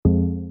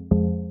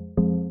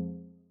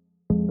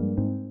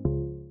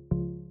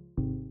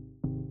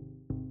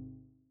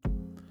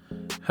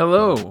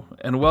Hello,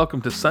 and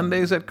welcome to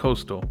Sundays at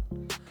Coastal.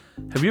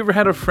 Have you ever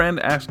had a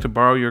friend ask to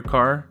borrow your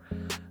car?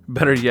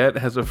 Better yet,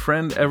 has a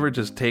friend ever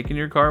just taken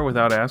your car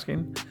without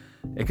asking?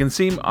 It can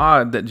seem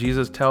odd that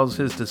Jesus tells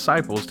his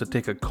disciples to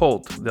take a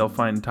colt they'll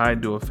find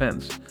tied to a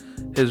fence.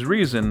 His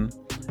reason,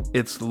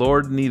 it's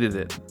Lord needed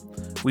it.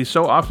 We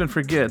so often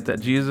forget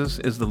that Jesus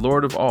is the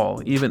Lord of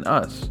all, even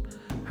us.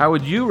 How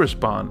would you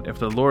respond if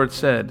the Lord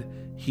said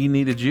he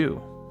needed you?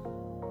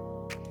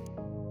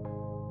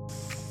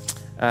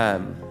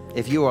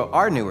 If you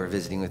are new or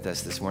visiting with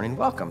us this morning,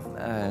 welcome.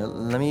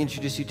 Let me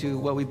introduce you to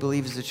what we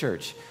believe as a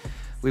church.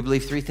 We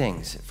believe three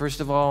things.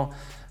 First of all,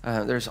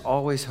 there's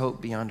always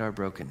hope beyond our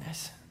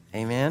brokenness.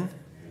 Amen?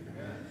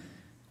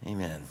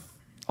 Amen.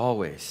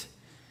 Always.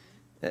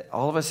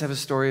 All of us have a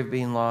story of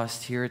being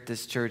lost. Here at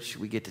this church,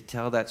 we get to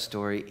tell that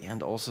story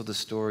and also the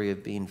story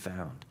of being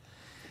found.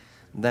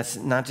 That's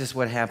not just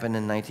what happened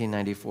in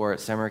 1994 at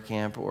summer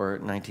camp or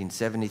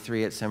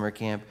 1973 at summer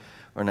camp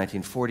or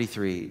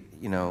 1943,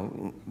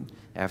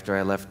 after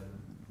I left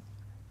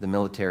the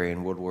military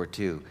in World War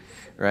II,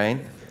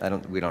 right?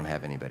 We don't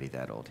have anybody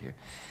that old here.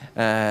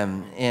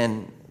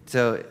 And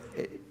so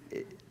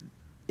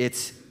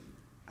it's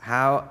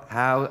how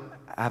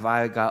have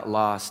I got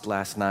lost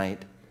last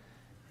night,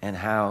 and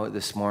how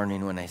this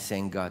morning when I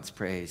sang God's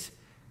praise,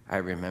 I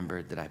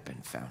remembered that I've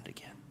been found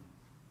again.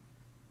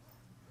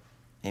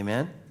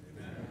 Amen?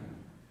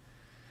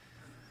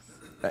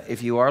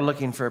 If you are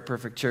looking for a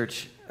perfect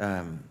church,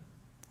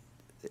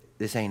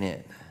 this ain't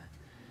it.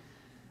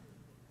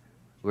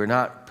 We're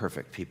not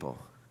perfect people,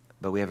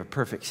 but we have a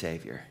perfect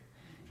Savior,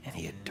 and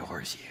he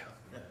adores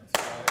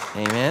you.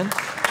 Amen?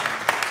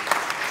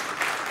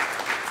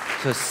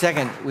 So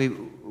second,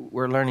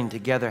 we're learning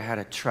together how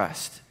to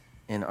trust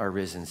in our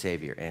risen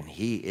Savior, and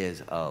he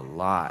is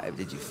alive.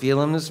 Did you feel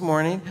him this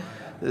morning?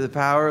 The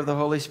power of the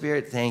Holy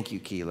Spirit. Thank you,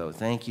 Kilo.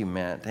 Thank you,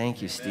 Matt.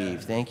 Thank you,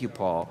 Steve. Thank you,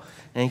 Paul.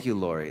 Thank you,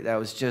 Lori. That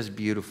was just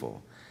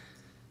beautiful.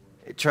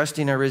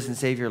 Trusting our risen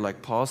Savior,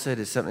 like Paul said,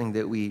 is something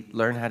that we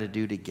learn how to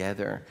do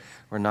together.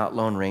 We're not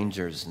lone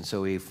rangers, and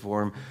so we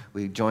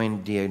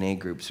join DNA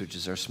groups, which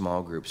is our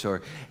small groups.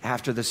 Or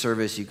after the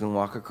service, you can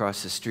walk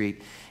across the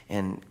street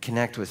and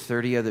connect with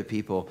 30 other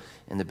people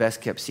in the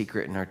best kept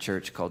secret in our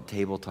church called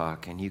Table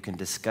Talk, and you can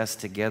discuss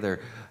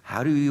together,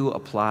 how do you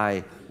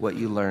apply what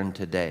you learned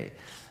today?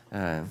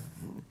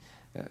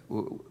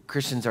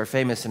 Christians are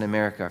famous in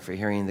America for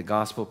hearing the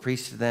gospel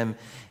preached to them,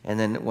 and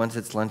then once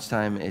it's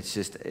lunchtime,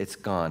 it's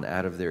gone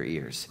out of their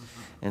ears.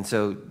 And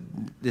so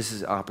this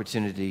is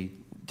opportunity.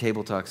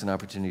 Table Talk's an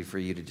opportunity for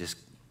you to just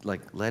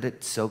let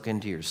it soak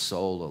into your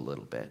soul a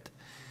little bit.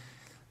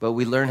 But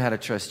we learn how to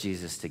trust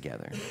Jesus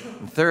together.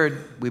 And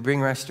third, we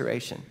bring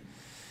restoration.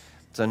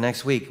 So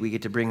next week, we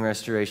get to bring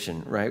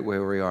restoration right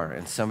where we are.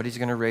 And somebody's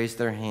going to raise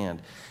their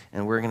hand,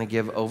 and we're going to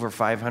give over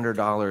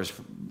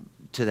 $500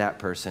 to that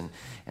person.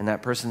 And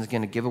that person's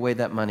going to give away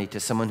that money to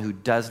someone who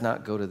does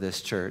not go to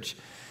this church,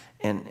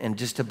 and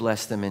just to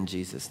bless them in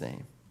Jesus'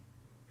 name.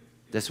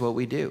 That's what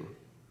we do.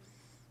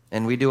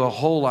 And we do a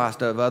whole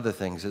lot of other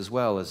things as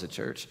well as a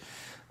church.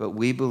 But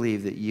we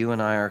believe that you and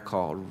I are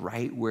called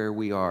right where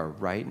we are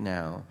right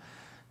now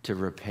to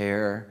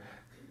repair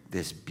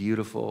this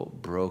beautiful,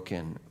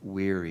 broken,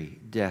 weary,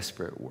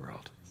 desperate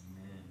world.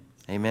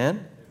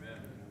 Amen? Amen?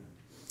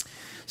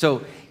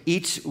 So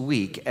each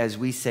week as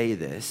we say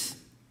this,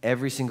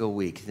 every single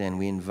week, then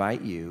we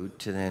invite you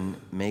to then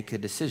make a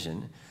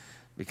decision,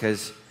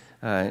 because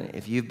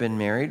if you've been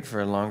married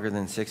for longer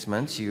than 6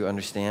 months, you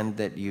understand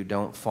that you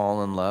don't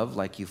fall in love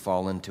like you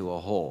fall into a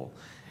hole.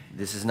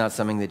 This is not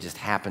something that just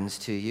happens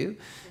to you.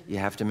 You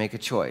have to make a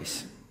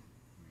choice.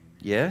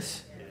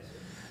 Yes?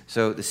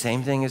 So the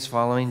same thing is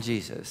following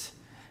Jesus.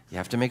 You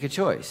have to make a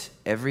choice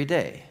every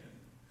day.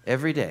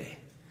 Every day.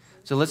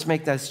 So let's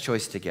make that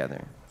choice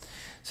together.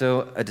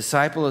 So a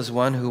disciple is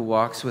one who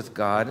walks with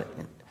God.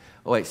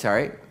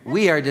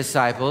 We are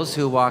disciples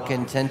who walk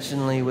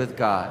intentionally with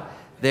God.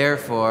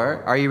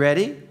 Therefore, are you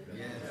ready?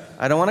 Yes.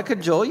 I don't want to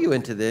cajole you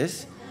into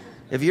this.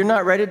 If you're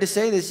not ready to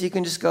say this, you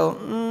can just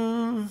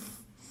go,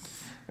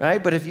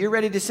 right? But if you're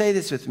ready to say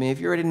this with me, if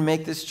you're ready to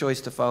make this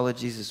choice to follow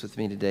Jesus with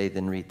me today,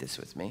 then read this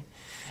with me.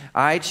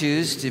 I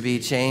choose to be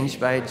changed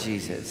by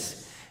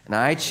Jesus, and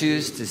I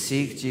choose to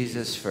seek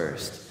Jesus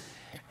first,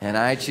 and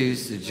I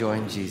choose to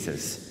join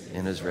Jesus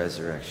in his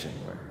resurrection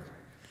work.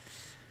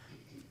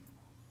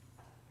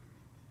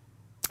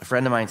 A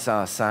friend of mine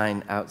saw a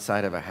sign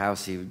outside of a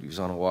house. He was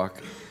on a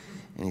walk,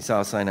 and he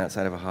saw a sign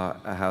outside of a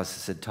house that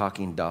said,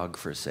 "Talking dog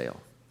for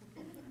sale."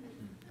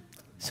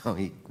 So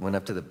he went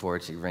up to the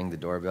porch, he rang the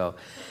doorbell,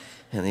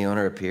 and the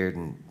owner appeared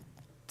and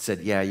said,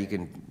 "Yeah, you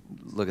can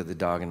look at the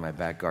dog in my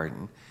back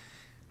garden."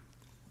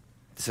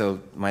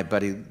 So my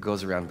buddy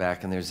goes around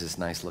back, and there's this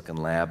nice-looking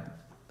lab.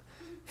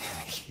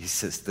 He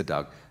says to the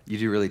dog, "You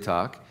do really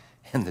talk?"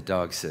 And the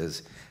dog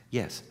says,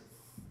 "Yes."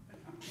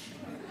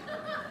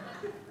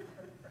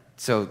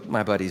 So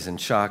my buddy's in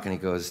shock, and he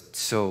goes,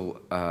 "So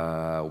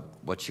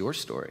what's your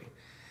story?"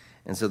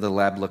 And so the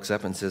lab looks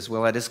up and says,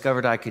 "Well, I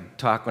discovered I could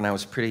talk when I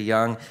was pretty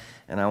young,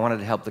 and I wanted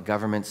to help the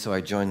government, so I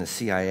joined the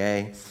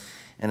CIA.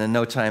 And in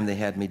no time, they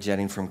had me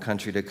jetting from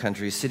country to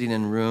country, sitting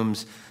in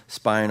rooms,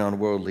 spying on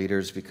world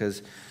leaders,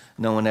 because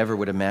no one ever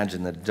would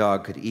imagine that a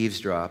dog could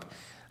eavesdrop.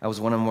 I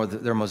was one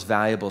of their most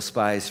valuable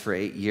spies for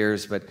 8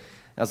 years, but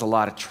that was a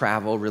lot of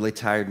travel, really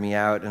tired me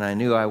out, and I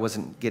knew I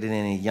wasn't getting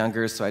any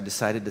younger, so I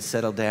decided to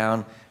settle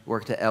down,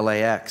 worked at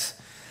LAX,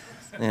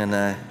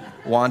 and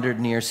wandered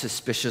near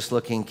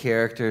suspicious-looking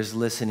characters,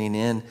 listening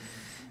in.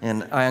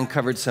 And I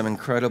uncovered some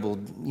incredible,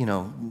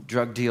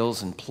 drug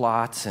deals and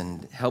plots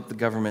and helped the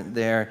government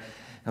there.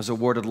 I was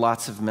awarded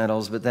lots of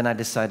medals, but then I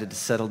decided to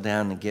settle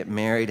down and get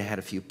married. I had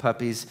a few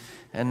puppies,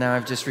 and now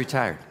I've just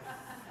retired.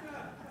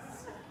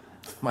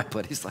 My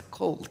buddy's like,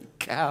 holy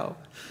cow.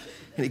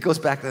 And he goes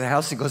back to the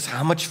house and goes,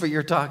 how much for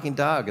your talking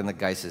dog? And the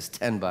guy says,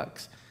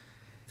 $10.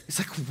 He's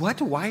like, what?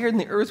 Why in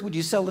the earth would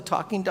you sell a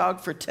talking dog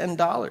for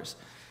 $10?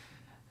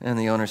 And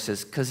the owner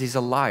says, because he's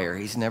a liar.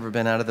 He's never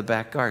been out of the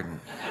back garden.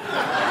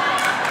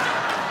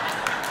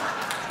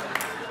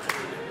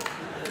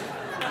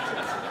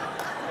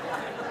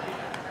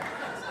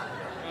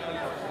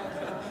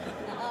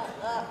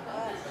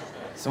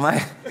 So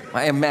my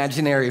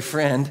imaginary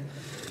friend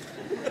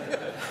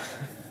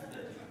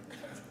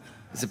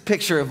is a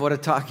picture of what a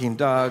talking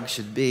dog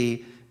should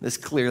be. This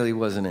clearly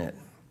wasn't it.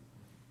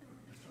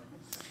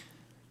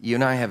 You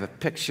and I have a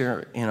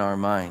picture in our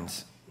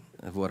minds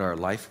of what our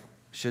life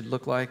should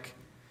look like,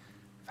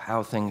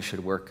 how things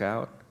should work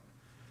out,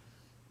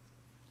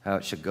 how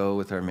it should go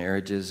with our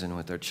marriages and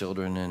with our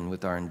children and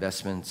with our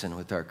investments and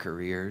with our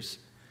careers.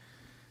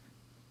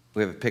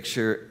 We have a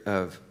picture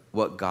of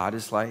what God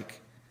is like,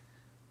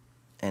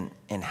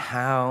 and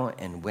how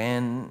and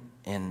when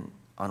and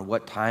on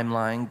what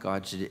timeline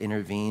God should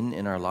intervene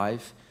in our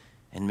life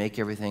and make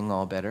everything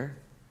all better.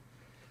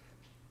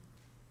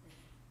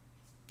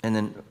 And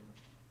then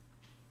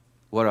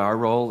what our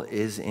role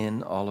is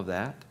in all of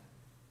that.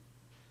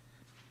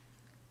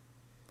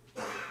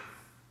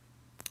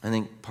 I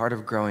think part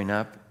of growing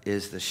up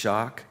is the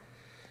shock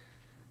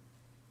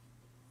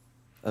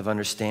of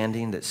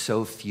understanding that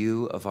so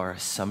few of our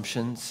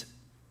assumptions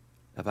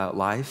about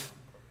life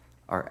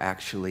are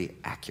actually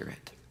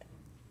accurate.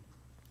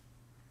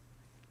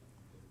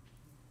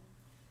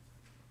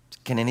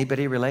 Can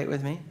anybody relate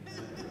with me?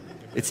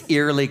 It's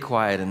eerily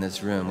quiet in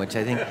this room, which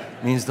I think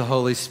means the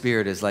Holy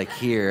Spirit is like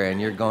here,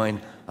 and you're going,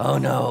 oh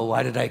no,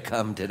 why did I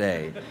come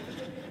today?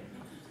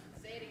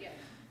 Say it again.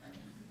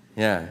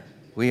 Yeah,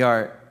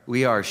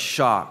 we are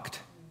shocked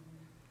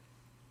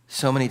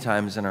so many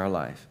times in our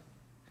life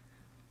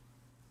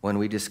when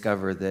we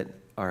discover that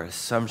our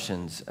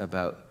assumptions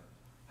about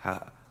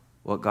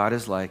what God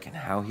is like and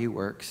how he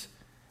works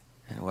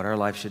and what our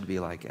life should be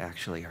like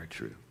actually are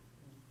true.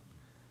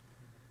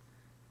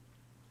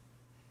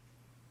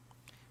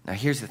 Now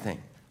here's the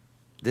thing.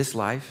 This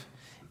life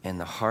and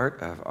the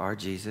heart of our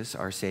Jesus,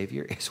 our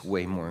Savior, is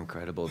way more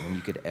incredible than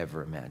you could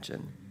ever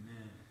imagine.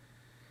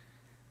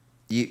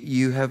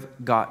 You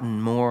have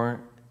gotten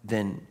more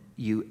than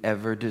you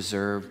ever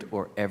deserved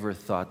or ever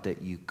thought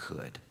that you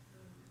could.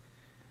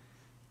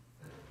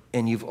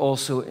 And you've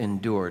also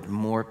endured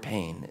more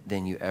pain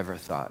than you ever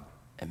thought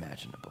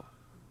imaginable.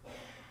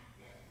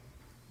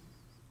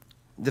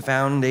 The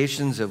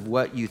foundations of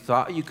what you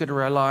thought you could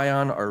rely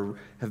on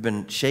have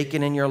been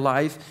shaken in your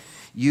life.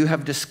 You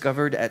have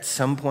discovered at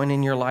some point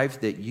in your life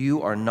that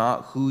you are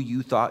not who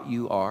you thought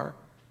you are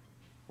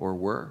or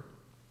were.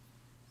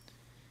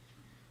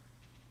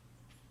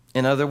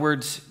 In other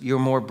words, you're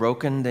more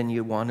broken than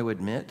you want to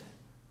admit.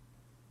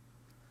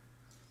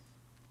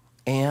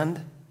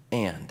 And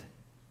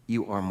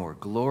you are more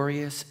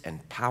glorious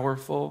and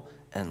powerful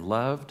and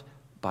loved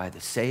by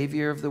the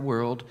Savior of the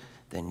world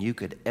than you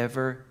could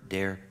ever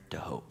dare to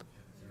hope.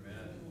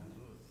 Amen.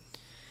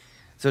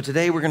 So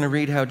today we're going to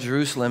read how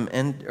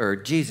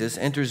Jesus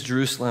enters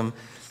Jerusalem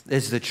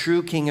as the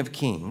true King of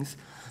Kings.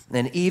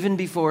 And even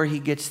before he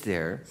gets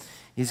there,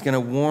 he's going to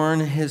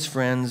warn his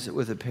friends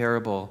with a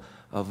parable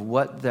of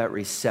what that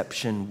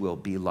reception will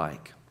be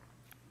like.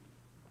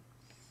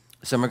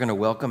 Some are going to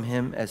welcome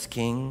him as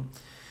king,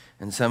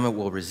 and some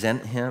will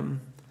resent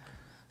him.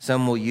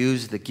 Some will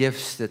use the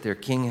gifts that their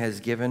king has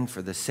given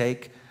for the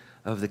sake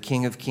of the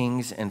King of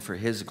Kings and for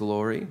his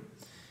glory.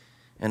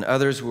 And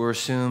others will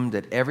assume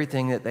that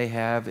everything that they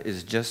have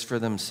is just for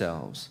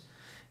themselves.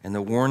 And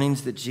the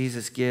warnings that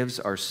Jesus gives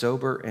are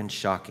sober and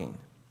shocking.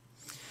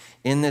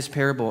 In this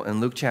parable, in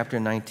Luke chapter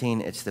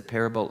 19, it's the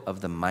parable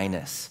of the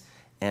minas,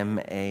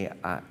 M-I-N-A-S,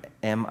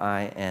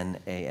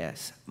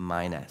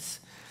 minas.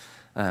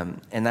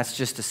 And that's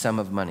just a sum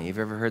of money. Have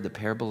you ever heard the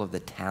parable of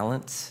the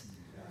talents?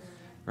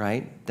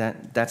 Right?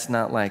 That's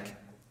not like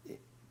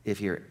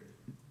if you're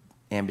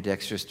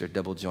ambidextrous or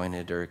double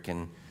jointed or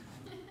can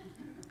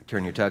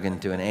turn your tongue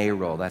into an A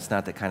roll. That's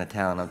not the kind of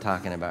talent I'm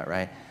talking about,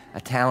 right?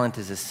 A talent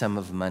is a sum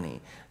of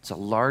money. It's a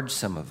large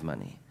sum of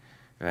money,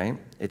 right?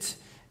 It's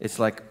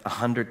like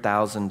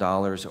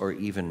 $100,000 or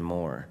even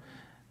more.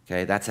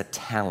 Okay, that's a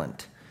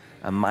talent.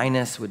 A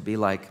minas would be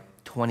like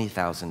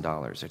 $20,000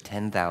 or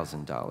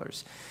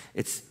 $10,000.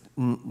 It's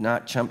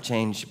not chump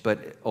change,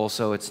 but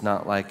also it's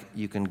not like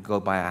you can go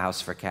buy a house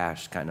for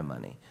cash kind of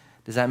money.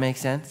 Does that make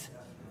sense?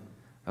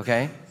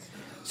 Okay?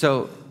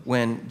 So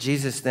when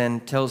Jesus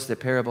then tells the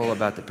parable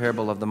about the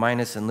parable of the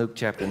minas in Luke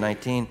chapter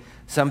 19,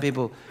 some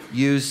people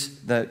use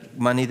the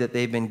money that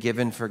they've been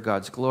given for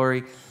God's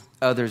glory.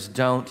 Others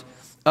don't.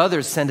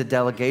 Others send a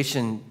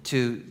delegation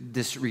to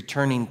this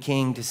returning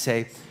king to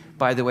say,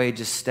 by the way,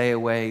 just stay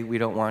away. We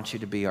don't want you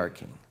to be our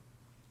king.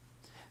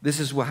 This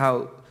is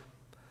how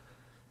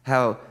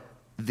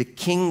the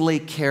kingly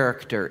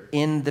character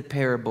in the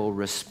parable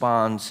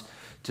responds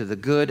to the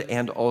good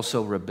and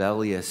also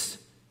rebellious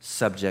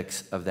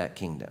subjects of that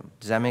kingdom.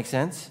 Does that make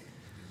sense?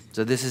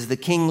 So this is the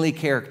kingly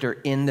character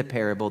in the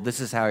parable. This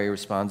is how he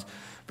responds.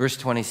 Verse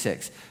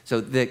 26. So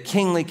the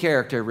kingly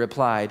character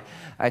replied,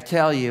 I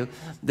tell you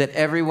that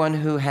everyone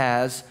who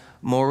has,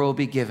 more will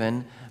be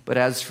given, but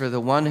as for the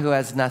one who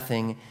has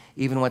nothing,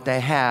 even what they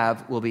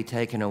have will be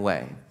taken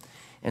away.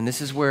 And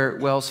this is where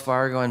Wells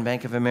Fargo and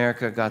Bank of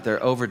America got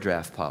their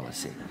overdraft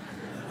policy.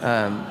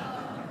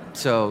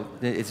 So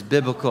it's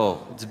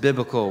biblical. It's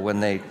biblical when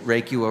they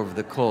rake you over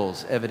the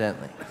coals,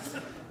 evidently.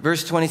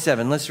 Verse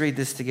 27, let's read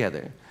this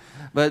together.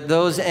 But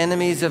those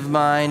enemies of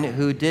mine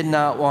who did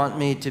not want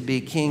me to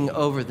be king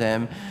over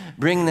them,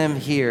 bring them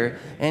here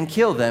and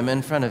kill them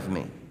in front of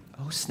me.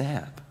 Oh,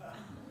 snap.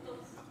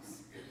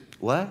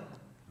 What?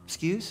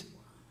 Excuse?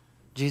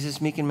 Jesus,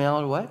 meek and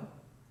mild, what?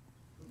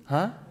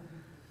 Huh?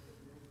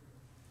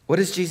 What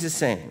is Jesus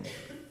saying?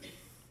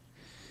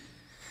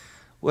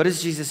 What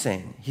is Jesus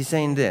saying? He's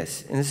saying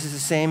this, and this is the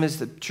same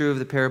as true of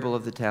the parable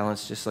of the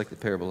talents, just like the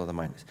parable of the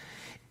minas.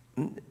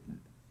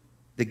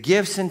 The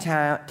gifts and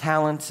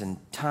talents and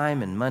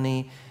time and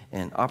money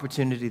and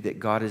opportunity that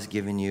God has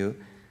given you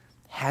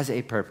has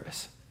a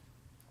purpose.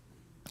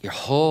 Your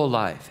whole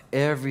life,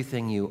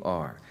 everything you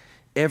are,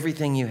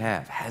 everything you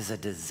have has a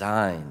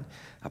design,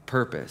 a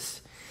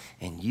purpose.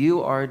 And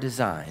you are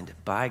designed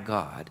by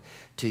God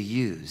to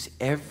use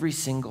every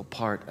single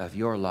part of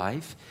your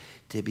life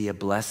to be a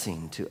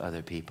blessing to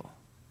other people.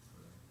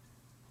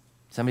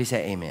 Somebody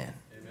say amen.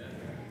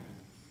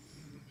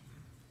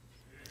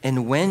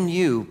 And when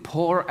you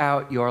pour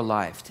out your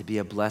life to be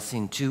a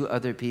blessing to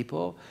other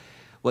people,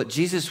 what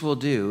Jesus will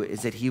do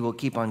is that he will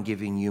keep on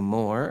giving you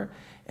more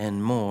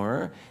and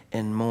more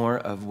and more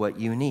of what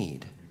you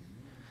need.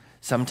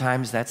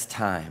 Sometimes that's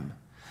time.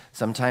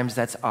 Sometimes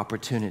that's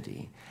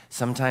opportunity.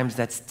 Sometimes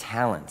that's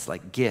talents,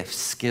 like gifts,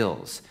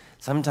 skills.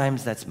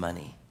 Sometimes that's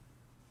money.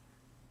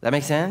 That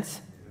make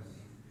sense?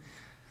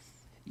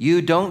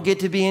 You don't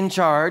get to be in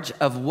charge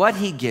of what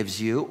he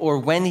gives you or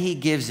when he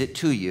gives it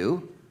to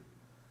you.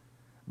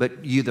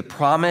 But the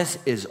promise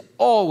is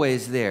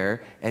always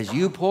there. As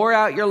you pour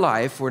out your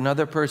life for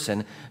another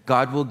person,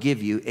 God will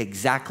give you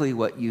exactly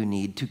what you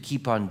need to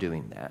keep on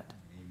doing that.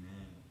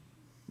 Amen.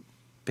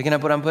 Picking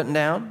up what I'm putting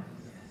down?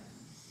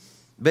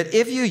 But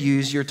if you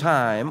use your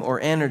time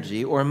or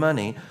energy or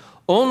money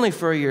only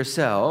for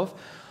yourself,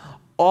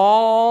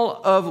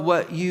 all of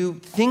what you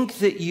think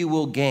that you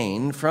will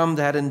gain from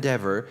that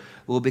endeavor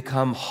will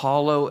become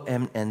hollow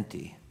and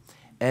empty,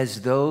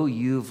 as though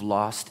you've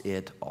lost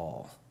it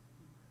all.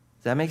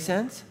 Does that make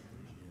sense?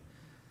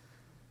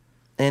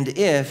 And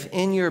if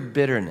in your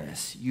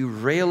bitterness you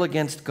rail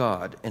against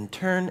God and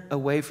turn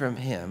away from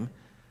him,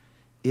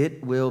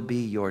 it will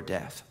be your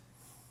death.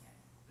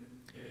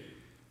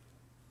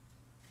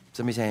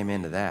 Somebody say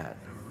amen to that.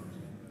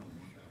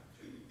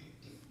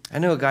 I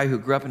know a guy who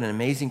grew up in an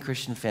amazing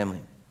Christian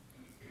family.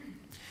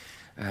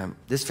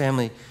 This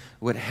family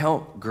would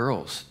help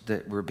girls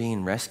that were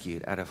being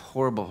rescued out of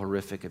horrible,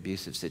 horrific,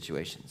 abusive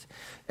situations.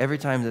 Every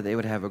time that they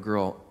would have a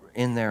girl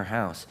in their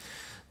house,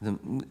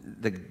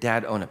 the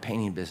dad owned a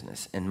painting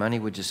business, and money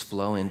would just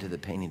flow into the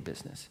painting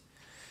business.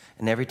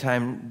 And every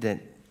time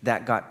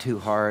that got too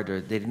hard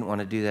or they didn't want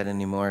to do that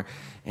anymore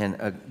and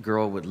a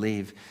girl would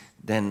leave,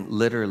 then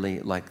literally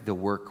like the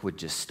work would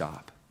just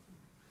stop.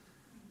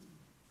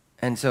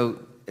 And so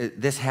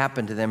this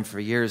happened to them for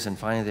years, and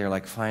finally they're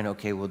like, fine,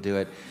 okay, we'll do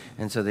it.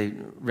 And so they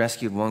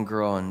rescued one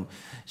girl, and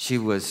she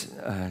was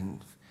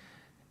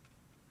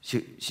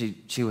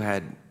she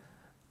had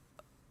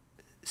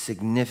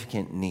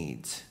significant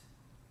needs.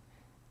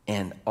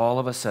 And all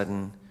of a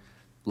sudden,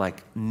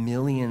 like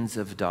millions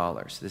of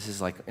dollars, this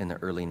is like in the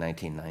early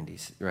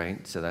 1990s,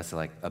 right? So that's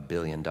like $1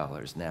 billion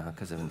now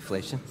because of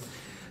inflation.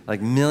 Like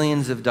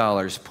millions of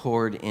dollars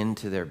poured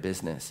into their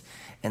business,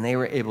 and they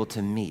were able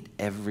to meet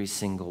every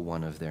single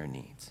one of their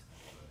needs.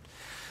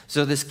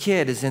 So this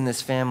kid is in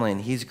this family,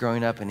 and he's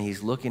growing up, and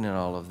he's looking at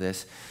all of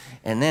this.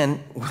 And then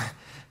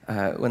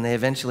when they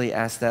eventually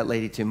asked that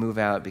lady to move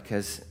out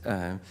because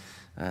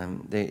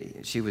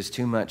she was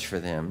too much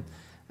for them,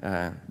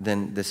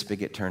 then the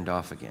spigot turned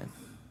off again.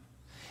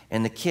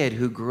 And the kid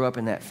who grew up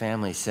in that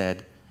family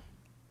said,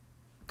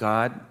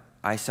 God,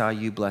 I saw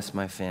you bless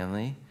my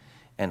family,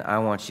 and I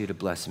want you to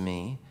bless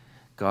me.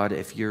 God,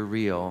 if you're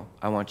real,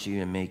 I want you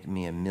to make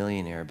me a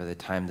millionaire by the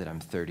time that I'm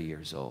 30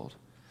 years old.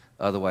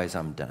 Otherwise,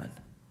 I'm done.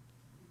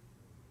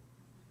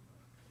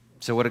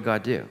 So what did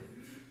God do?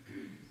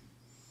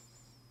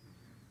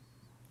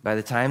 By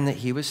the time that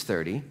he was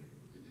 30,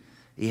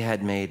 he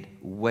had made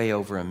way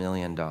over $1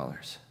 million.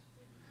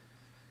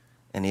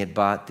 And he had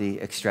bought the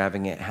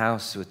extravagant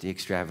house with the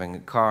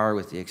extravagant car,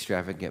 with the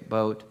extravagant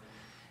boat.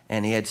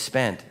 And he had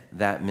spent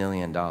that $1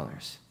 million.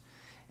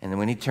 And then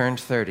when he turned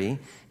 30,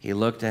 he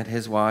looked at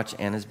his watch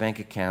and his bank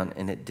account,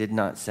 and it did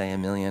not say $1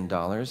 million.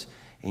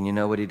 And you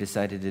know what he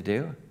decided to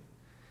do?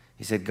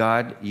 He said,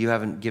 God, you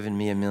haven't given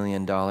me $1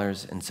 million,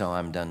 and so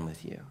I'm done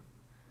with you.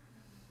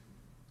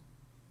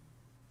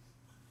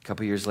 A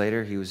couple years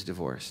later, he was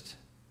divorced.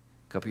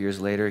 A couple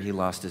years later, he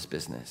lost his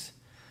business.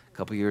 A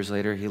couple years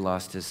later, he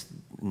lost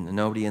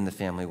nobody in the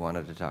family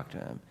wanted to talk to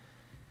him.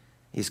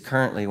 He's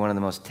currently one of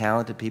the most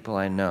talented people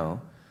I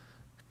know,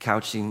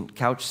 couch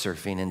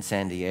surfing in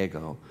San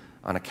Diego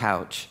on a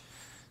couch.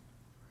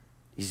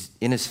 He's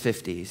in his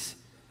 50s.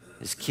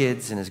 His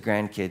kids and his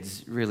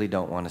grandkids really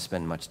don't want to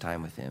spend much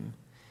time with him.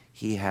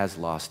 He has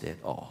lost it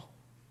all.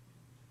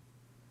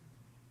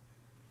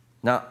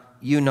 Now,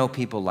 you know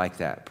people like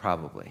that,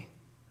 probably,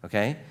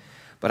 okay?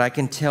 But I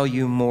can tell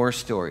you more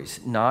stories,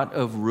 not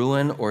of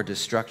ruin or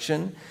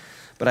destruction,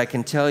 but I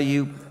can tell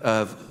you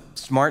of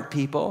smart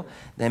people.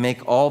 They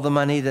make all the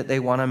money that they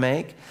want to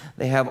make.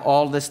 They have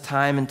all this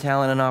time and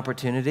talent and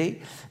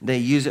opportunity. They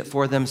use it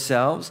for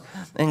themselves.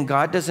 And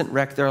God doesn't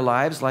wreck their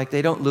lives. Like,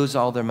 they don't lose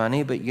all their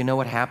money, but you know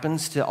what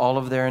happens to all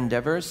of their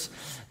endeavors?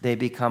 They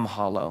become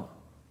hollow.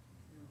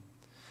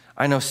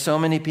 I know so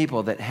many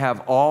people that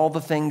have all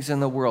the things in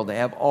the world. They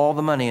have all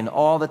the money and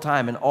all the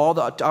time and all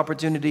the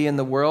opportunity in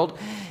the world,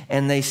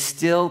 and they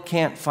still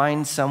can't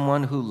find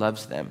someone who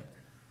loves them.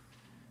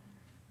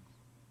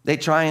 They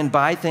try and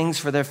buy things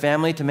for their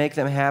family to make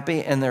them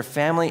happy, and their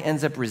family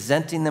ends up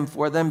resenting them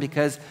for them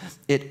because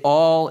it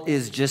all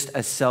is just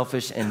a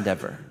selfish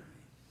endeavor.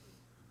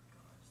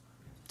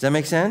 Does that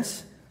make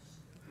sense?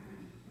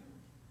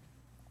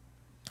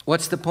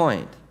 What's the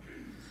point?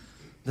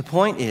 The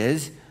point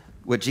is,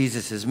 what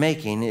Jesus is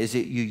making is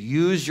that you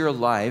use your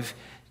life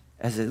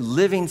as a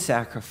living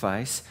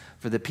sacrifice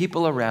for the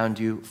people around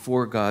you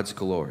for God's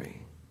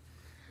glory.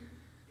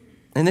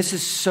 And this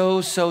is so,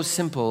 so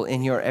simple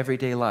in your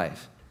everyday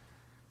life.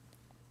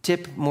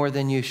 Tip more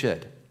than you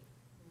should.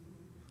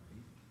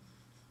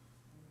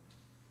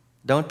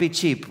 Don't be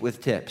cheap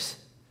with tips.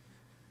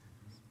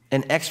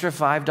 An extra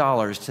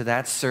 $5 to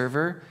that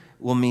server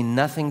will mean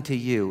nothing to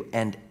you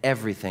and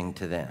everything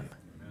to them.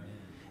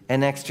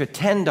 An extra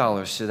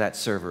 $10 to that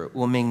server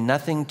will mean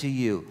nothing to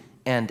you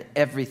and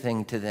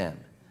everything to them.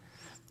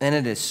 And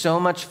it is so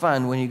much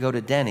fun when you go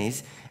to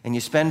Denny's and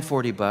you spend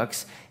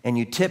 $40 and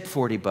you tip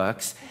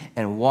 $40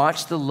 and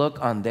watch the look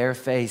on their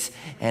face,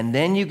 and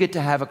then you get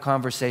to have a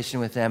conversation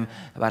with them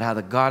about how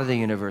the God of the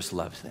universe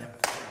loves them.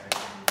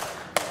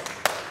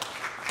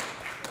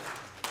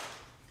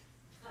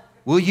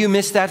 Will you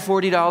miss that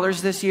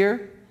 $40 this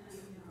year?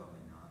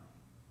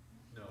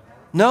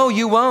 No,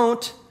 you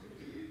won't.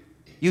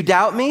 You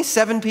doubt me?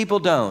 7 people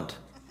don't.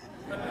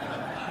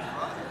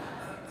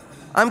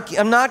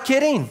 I'm not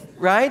kidding,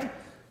 right?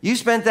 You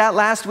spent that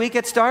last week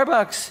at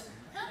Starbucks.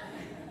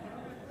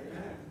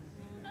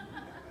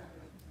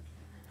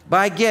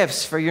 Buy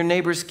gifts for your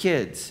neighbor's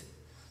kids.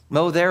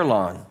 Mow their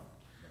lawn.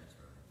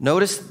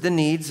 Notice the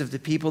needs of the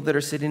people that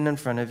are sitting in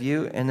front of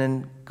you, and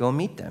then go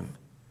meet them.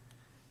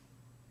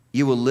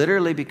 You will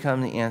literally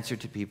become the answer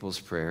to people's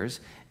prayers,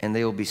 and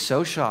they will be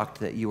so shocked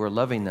that you are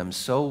loving them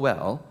so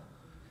well.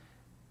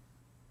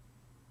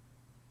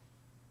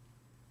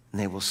 And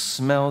they will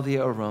smell the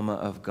aroma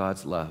of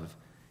God's love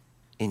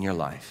in your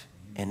life.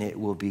 And it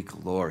will be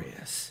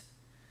glorious.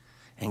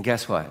 And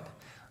guess what?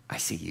 I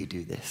see you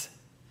do this.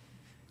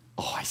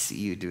 Oh, I see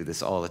you do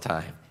this all the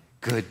time.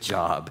 Good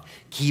job.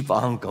 Keep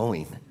on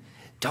going.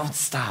 Don't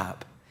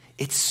stop.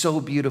 It's so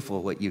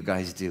beautiful what you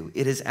guys do.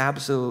 It is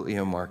absolutely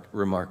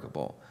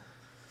remarkable.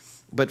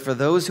 But for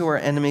those who are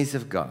enemies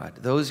of God,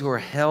 those who are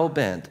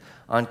hell-bent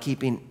on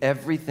keeping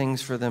everything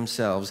for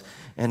themselves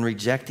and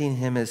rejecting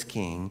him as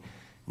king,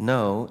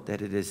 know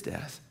that it is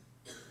death.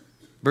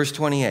 Verse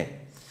 28.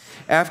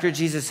 After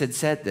Jesus had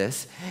said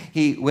this,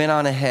 he went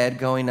on ahead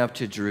going up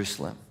to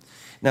Jerusalem.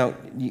 Now,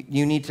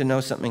 you need to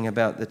know something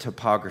about the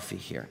topography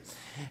here.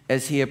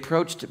 As he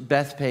approached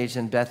Bethphage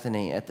and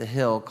Bethany at the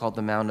hill called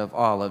the Mount of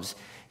Olives,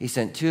 he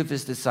sent 2 of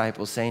his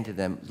disciples, saying to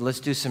them, let's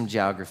do some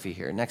geography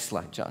here. Next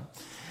slide, John.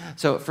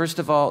 So first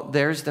of all,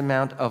 there's the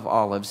Mount of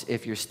Olives.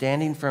 If you're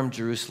standing from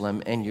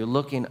Jerusalem and you're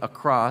looking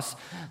across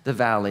the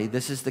valley,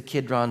 this is the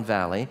Kidron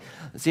Valley.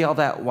 See all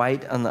that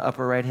white on the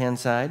upper right-hand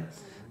side?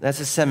 That's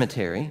a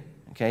cemetery.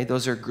 Okay,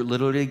 those are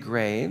literally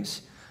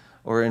graves,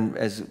 or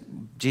as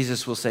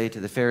Jesus will say to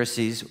the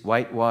Pharisees,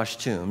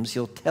 whitewashed tombs.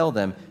 He'll tell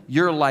them,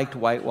 you're like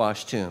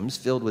whitewashed tombs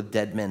filled with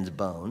dead men's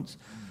bones.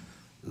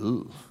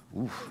 Ooh.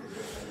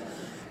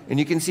 And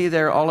you can see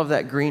there all of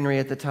that greenery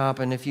at the top,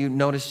 and if you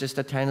notice just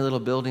a tiny little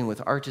building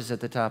with arches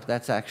at the top,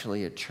 that's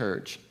actually a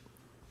church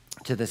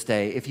to this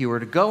day. If you were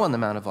to go on the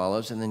Mount of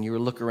Olives and then you were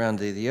to look around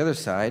to the other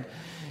side,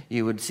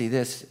 you would see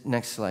this.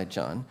 Next slide,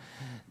 John.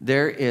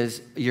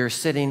 You're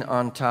sitting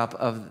on top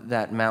of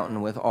that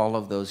mountain with all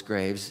of those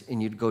graves,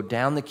 and you'd go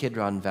down the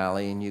Kidron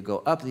Valley and you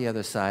go up the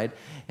other side,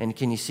 and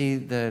can you see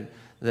the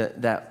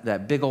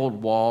that big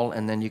old wall,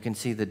 and then you can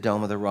see the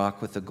Dome of the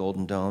Rock with the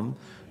golden dome,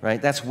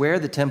 right? That's where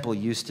the temple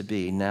used to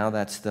be. Now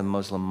that's the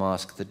Muslim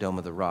mosque, the Dome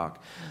of the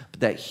Rock. But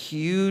that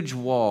huge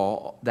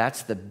wall,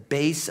 that's the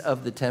base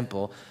of the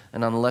temple.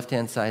 And on the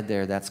left-hand side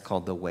there, that's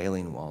called the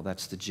Wailing Wall.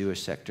 That's the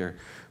Jewish sector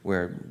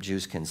where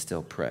Jews can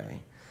still pray.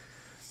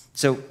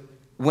 So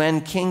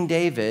when King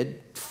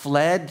David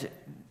fled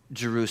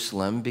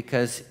Jerusalem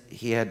because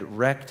he had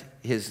wrecked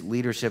his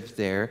leadership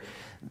there,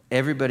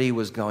 everybody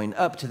was going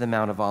up to the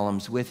Mount of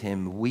Olives with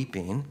him,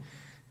 weeping,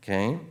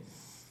 okay?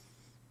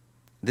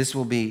 This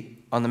will be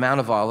on the Mount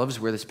of Olives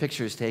where this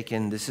picture is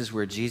taken. This is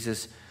where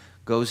Jesus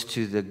goes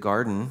to the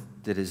garden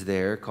that is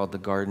there called the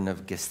Garden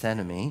of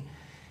Gethsemane,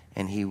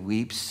 and he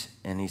weeps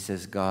and he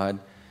says, God,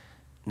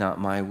 not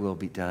my will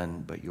be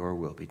done, but your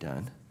will be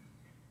done.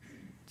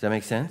 Does that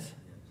make sense?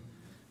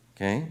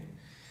 Okay.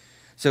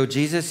 So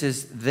Jesus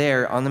is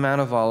there on the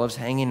Mount of Olives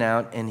hanging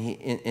out and he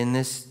in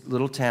this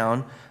little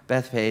town,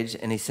 Bethphage,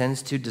 and he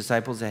sends 2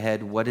 disciples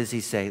ahead. What does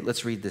he say?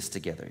 Let's read this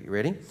together. You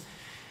ready?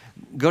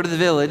 Go to the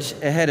village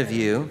ahead of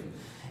you,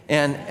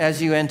 and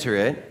as you enter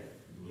it,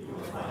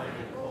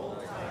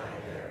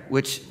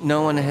 which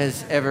no one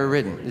has ever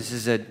ridden. This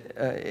is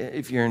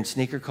if you're in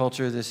sneaker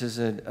culture, this is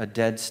a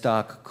dead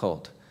stock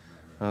colt,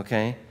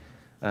 okay?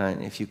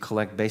 If you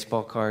collect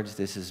baseball cards,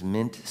 this is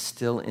mint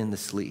still in the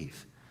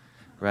sleeve,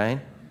 right?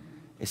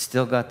 It's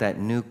still got that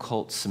new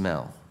colt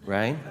smell,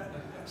 right?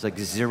 It's like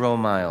 0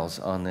 miles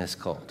on this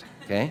colt,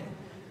 okay?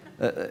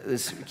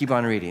 Let's keep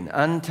on reading.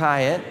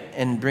 Untie it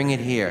and bring it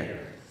here.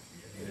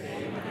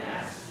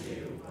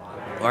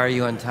 Why are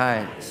you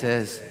untying? It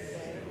says,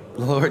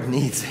 Lord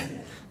needs it.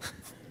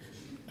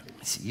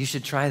 You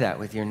should try that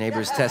with your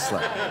neighbor's Tesla,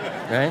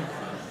 right?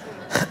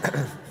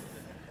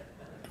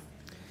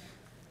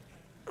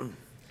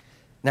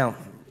 Now,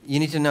 you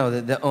need to know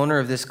that the owner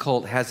of this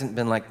colt hasn't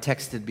been like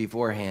texted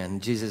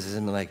beforehand. Jesus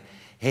hasn't been like,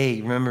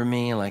 hey, remember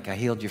me? Like, I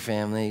healed your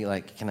family.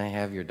 Like, can I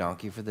have your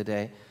donkey for the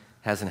day?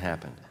 Hasn't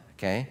happened,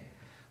 okay?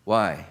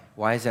 Why?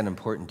 Why is that an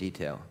important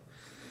detail?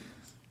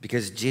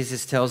 Because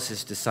Jesus tells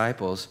his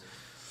disciples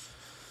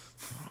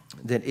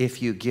that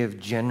if you give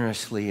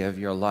generously of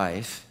your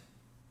life,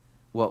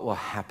 what will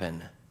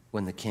happen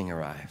when the king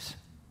arrives?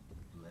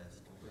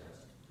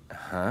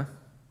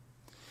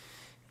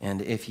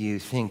 And if you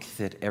think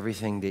that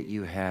everything that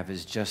you have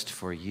is just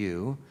for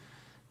you,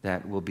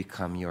 that will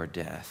become your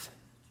death.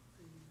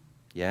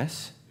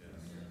 Yes?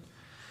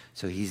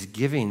 So he's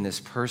giving this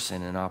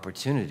person an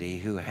opportunity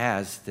who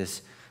has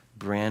this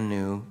brand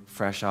new,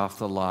 fresh off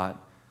the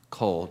lot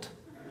colt,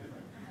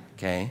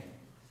 okay?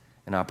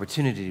 An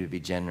opportunity to be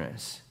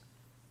generous.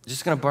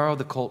 Just going to borrow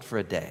the colt for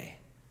a day,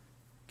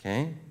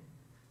 okay?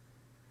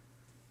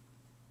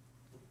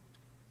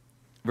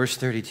 Verse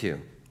 32.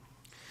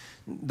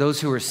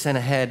 Those who were sent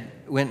ahead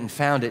went and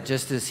found it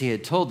just as he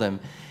had told them.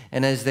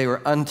 And as they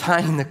were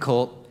untying the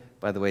colt,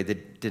 by the way, they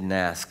didn't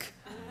ask,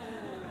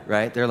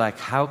 right? They're like,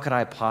 how could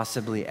I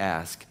possibly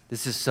ask?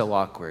 This is so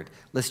awkward.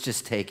 Let's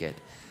just take it.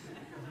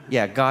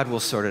 Yeah, God will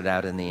sort it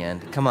out in the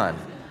end. Come on.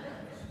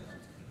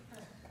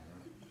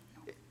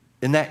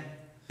 Isn't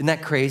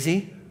that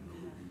crazy?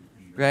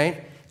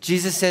 Right?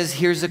 Jesus says,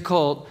 here's a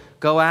colt.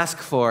 Go ask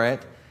for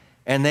it.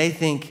 And they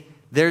think,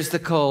 there's the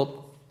colt.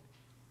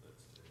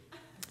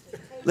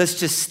 Let's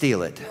just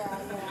steal it.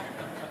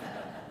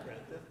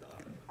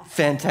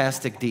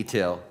 Fantastic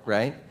detail,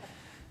 right?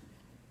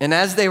 And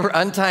as they were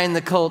untying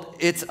the colt,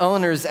 its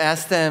owners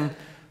asked them,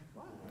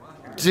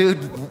 dude,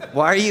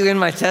 why are you in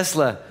my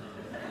Tesla?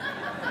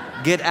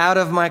 Get out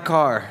of my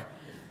car.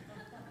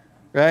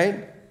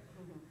 Right?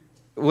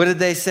 What did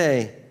they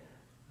say?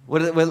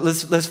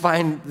 Let's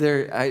find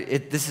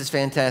this is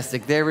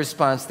fantastic. Their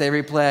response, they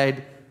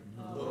replied,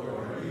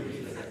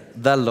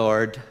 the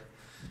Lord.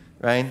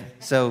 Right?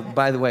 So,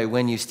 by the way,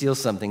 when you steal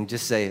something,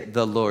 just say,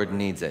 the Lord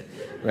needs it.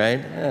 Right?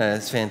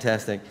 That's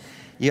fantastic.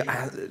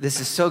 This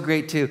is so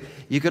great, too.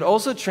 You could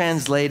also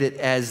translate it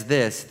as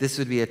this. This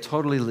would be a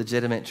totally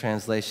legitimate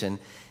translation.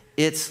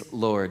 Its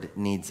Lord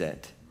needs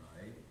it.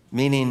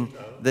 Meaning,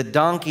 the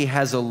donkey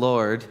has a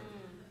Lord,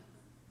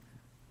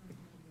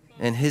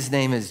 and his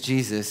name is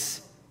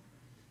Jesus.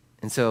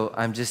 And so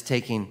I'm just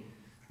taking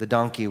the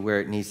donkey where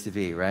it needs to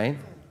be, right?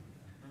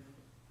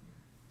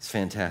 It's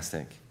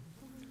fantastic.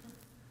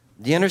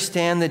 Do you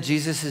understand that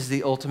Jesus is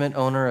the ultimate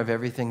owner of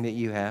everything that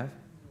you have?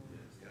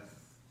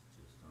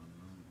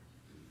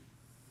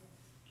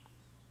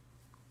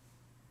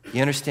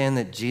 You understand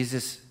that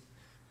Jesus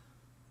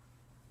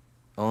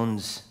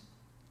owns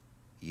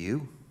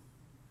you?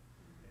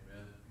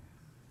 Amen.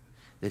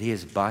 That he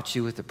has bought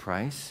you with a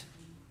price?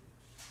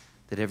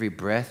 That every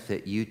breath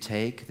that you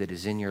take that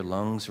is in your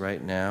lungs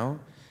right now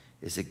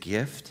is a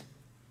gift?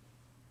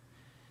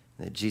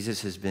 That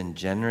Jesus has been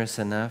generous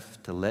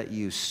enough to let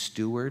you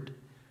steward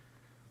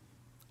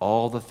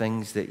all the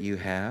things that you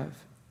have?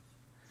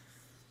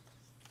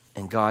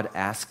 And God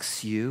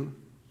asks you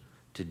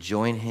to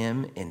join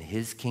him in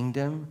his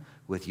kingdom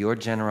with your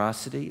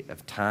generosity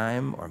of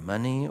time or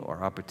money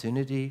or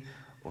opportunity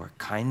or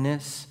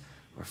kindness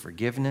or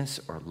forgiveness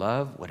or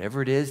love,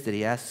 whatever it is that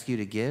he asks you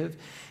to give.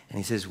 And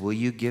he says, will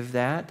you give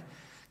that?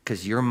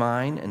 Because you're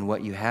mine and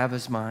what you have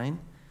is mine.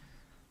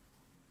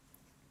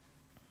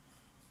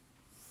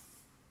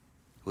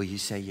 Will you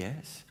say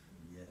yes?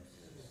 Yes.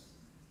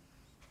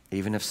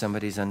 Even if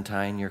somebody's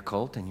untying your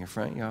colt in your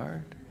front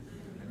yard?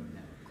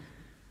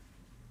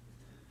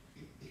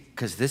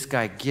 Because this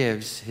guy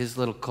gives his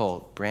little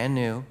colt, brand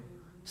new,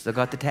 still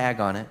got the tag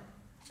on it,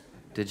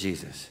 to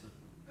Jesus.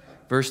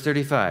 Verse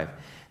 35,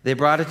 they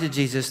brought it to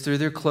Jesus, threw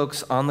their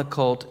cloaks on the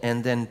colt,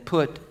 and then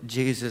put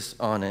Jesus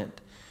on it.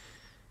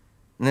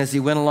 And as he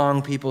went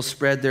along, people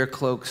spread their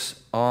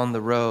cloaks on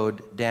the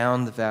road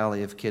down the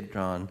valley of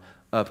Kidron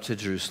up to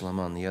Jerusalem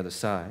on the other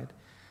side.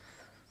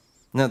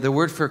 Now, the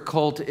word for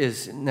colt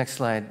is, next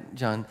slide,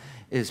 John,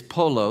 is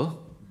polo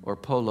or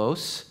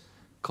polos,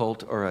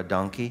 colt or a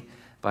donkey.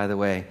 By the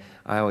way,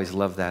 I always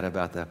love that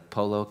about the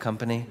Polo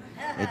Company.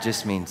 It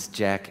just means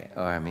donkey.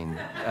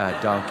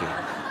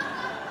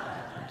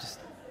 Just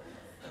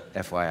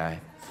FYI.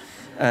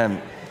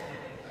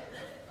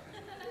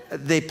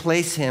 They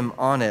place him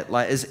on it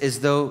like as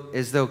though,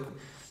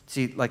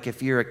 see, like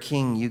if you're a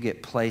king, you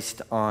get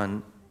placed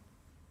on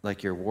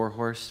like your war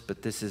horse,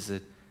 but this is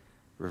a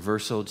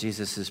reversal.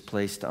 Jesus is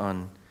placed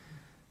on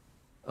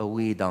a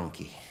wee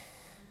donkey.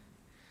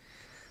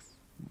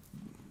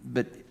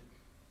 But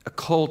a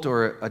colt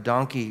or a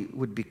donkey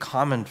would be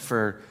common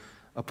for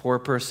a poor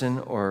person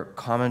or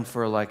common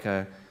for like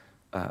a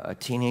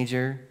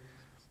teenager.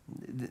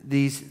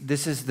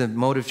 This is the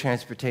mode of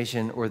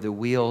transportation or the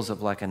wheels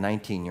of like a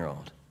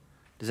 19-year-old.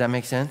 Does that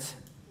make sense?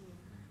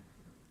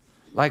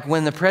 Like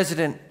when the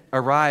president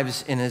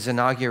arrives in his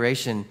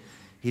inauguration,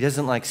 he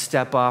doesn't like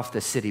step off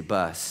the city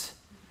bus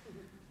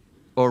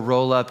or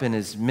roll up in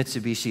his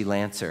Mitsubishi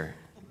Lancer.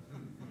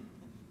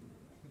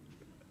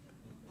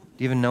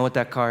 Do you even know what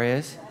that car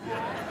is?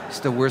 It's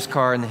the worst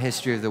car in the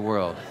history of the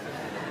world.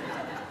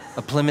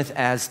 A Plymouth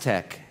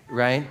Aztec,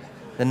 right?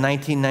 The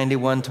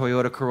 1991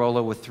 Toyota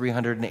Corolla with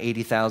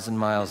 380,000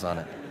 miles on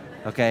it,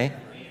 okay?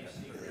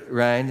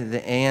 Right? The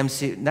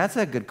AMC, that's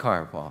a good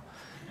car, Paul,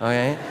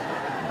 okay?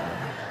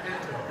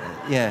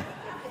 Yeah,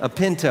 a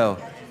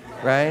Pinto,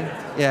 right?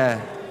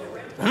 Yeah.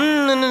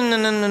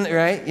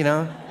 Right, you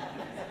know?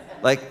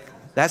 Like,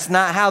 that's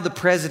not how the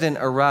president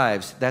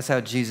arrives. That's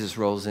how Jesus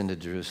rolls into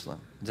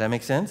Jerusalem. Does that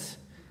make sense?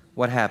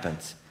 What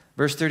happens?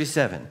 Verse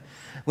 37,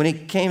 when he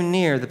came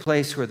near the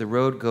place where the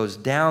road goes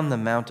down the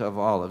Mount of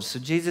Olives, so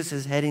Jesus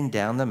is heading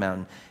down the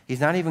mountain.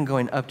 He's not even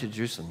going up to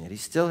Jerusalem yet.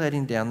 He's still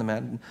heading down the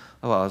Mountain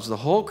of Olives. The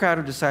whole crowd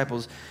of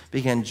disciples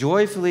began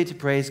joyfully to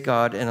praise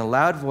God in a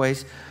loud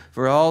voice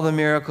for all the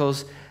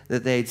miracles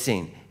that they'd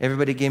seen.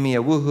 Everybody give me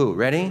a woohoo.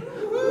 Ready?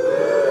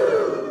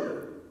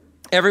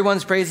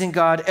 Everyone's praising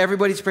God.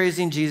 Everybody's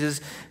praising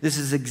Jesus. This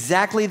is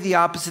exactly the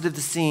opposite of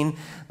the scene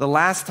the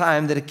last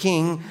time that a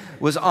king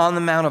was on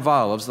the Mount of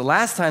Olives. The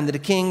last time that a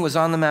king was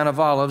on the Mount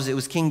of Olives, it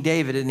was King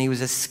David, and he was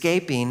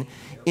escaping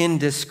in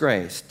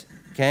disgrace.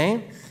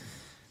 Okay?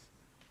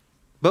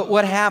 But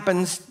what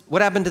happened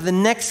to the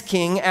next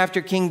king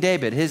after King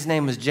David? His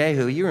name was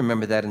Jehu. You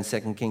remember that in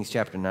 2 Kings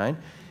chapter 9,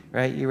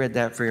 right? You read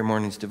that for your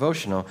morning's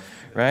devotional,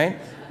 right?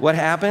 What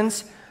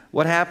happens?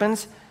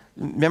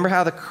 Remember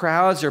how the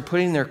crowds are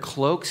putting their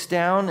cloaks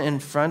down in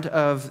front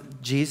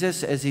of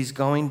Jesus as he's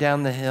going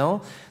down the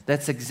hill?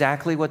 That's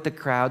exactly what the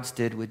crowds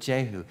did with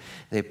Jehu.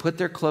 They put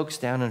their cloaks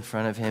down in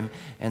front of him,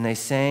 and they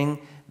sang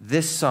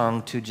this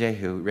song to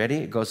Jehu. Ready?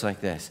 It goes like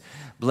this.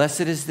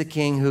 Blessed is the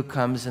King who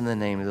comes in the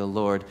name of the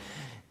Lord.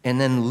 And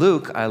then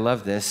Luke, I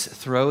love this,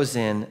 throws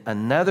in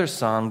another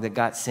song that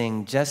got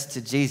sung just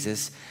to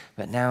Jesus,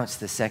 but now it's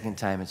the second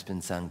time it's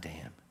been sung to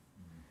him.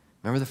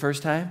 Remember the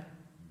first time?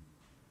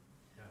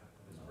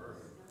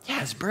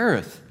 Yeah, his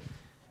birth.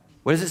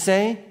 What does it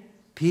say?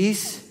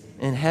 Peace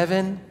in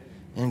heaven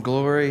and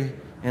glory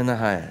in the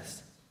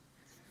highest.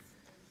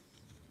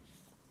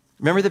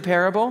 Remember the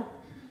parable?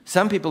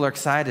 Some people are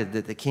excited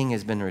that the king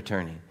has been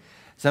returning.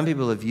 Some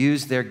people have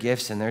used their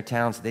gifts and their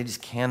talents. They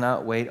just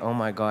cannot wait. Oh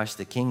my gosh,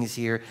 the king is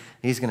here.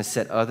 He's going to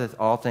set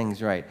all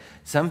things right.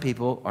 Some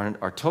people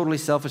are totally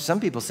selfish. Some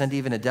people sent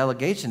even a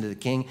delegation to the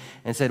king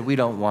and said, we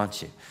don't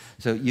want you.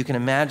 So you can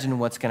imagine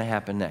what's going to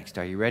happen next.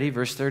 Are you ready?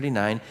 Verse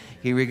 39,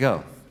 here we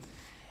go.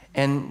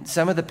 And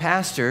some of the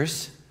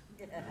pastors,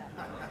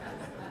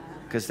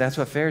 because that's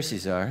what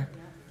Pharisees are,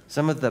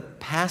 some of the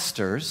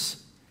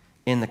pastors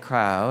in the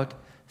crowd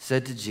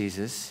said to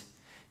Jesus,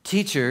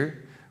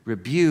 Teacher,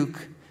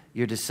 rebuke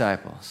your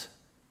disciples.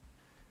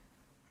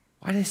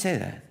 Why do they say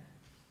that?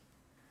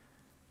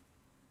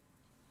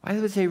 Why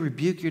would they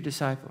rebuke your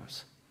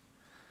disciples?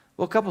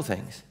 Well, a couple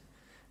things.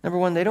 Number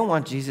one, they don't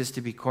want Jesus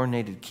to be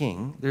coronated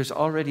king. There's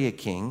already a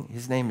king.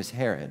 His name is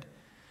Herod,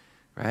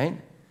 right?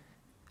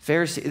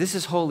 Pharisee, this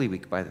is Holy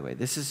Week, by the way.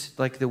 This is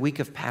like the week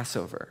of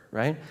Passover,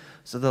 right?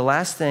 So the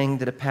last thing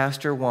that a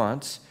pastor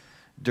wants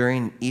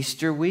during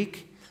Easter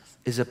week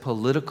is a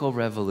political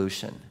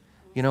revolution.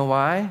 You know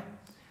why?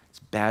 It's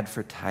bad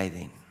for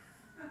tithing.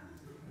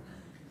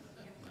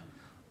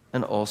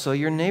 And also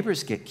your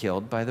neighbors get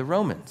killed by the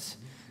Romans.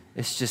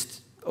 It's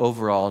just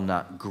overall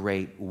not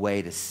great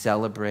way to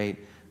celebrate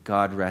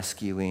God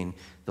rescuing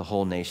the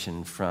whole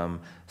nation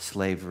from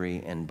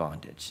slavery and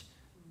bondage.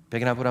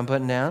 Picking up what I'm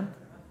putting down?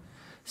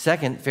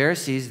 Second,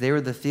 Pharisees, they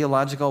were the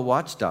theological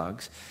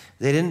watchdogs.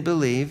 They didn't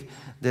believe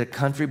that a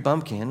country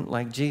bumpkin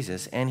like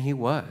Jesus, and he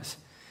was.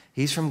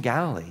 He's from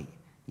Galilee.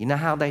 You know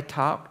how they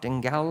talked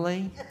in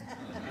Galilee?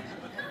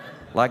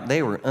 Like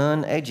they were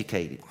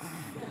uneducated,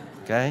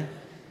 okay?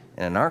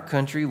 And in our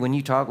country, when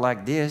you talk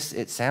like this,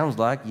 it sounds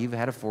like you've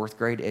had a 4th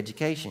grade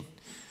education.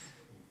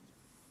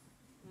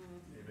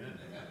 Amen.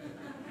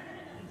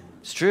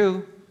 It's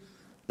true.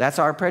 That's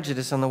our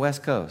prejudice on the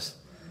West Coast.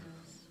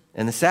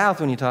 In the South,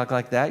 when you talk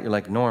like that, you're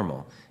like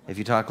normal. If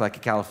you talk like a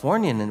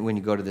Californian, and when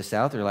you go to the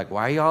South, they're like,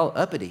 why are you all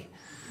uppity?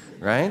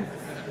 Right?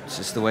 It's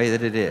just the way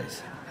that it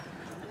is.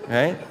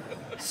 Right?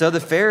 So the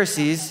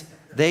Pharisees,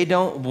 they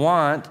don't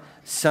want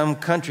some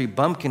country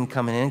bumpkin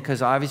coming in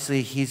because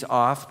obviously he's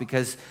off,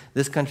 because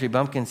this country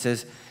bumpkin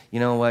says, you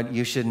know what,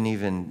 you shouldn't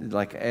even,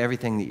 like,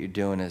 everything that you're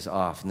doing is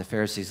off. And the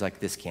Pharisees like,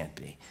 this can't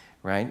be,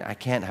 right?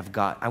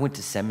 I went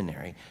to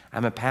seminary.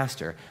 I'm a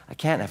pastor. I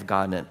can't have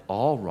gotten it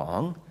all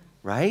wrong,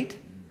 right?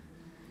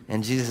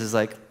 And Jesus is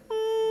like,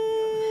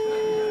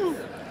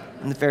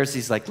 And the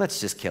Pharisees like, let's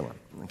just kill him,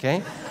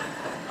 okay?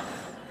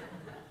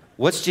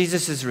 What's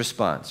Jesus'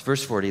 response?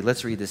 Verse 40,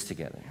 let's read this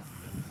together.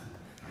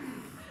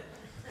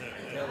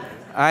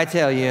 I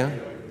tell you,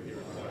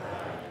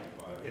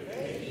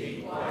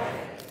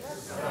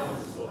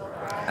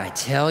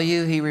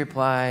 he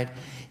replied,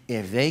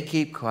 if they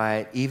keep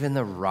quiet, even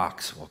the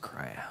rocks will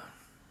cry out.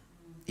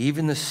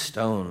 Even the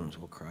stones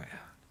will cry out.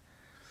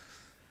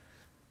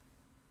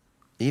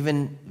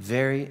 Even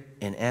very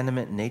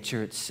inanimate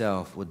nature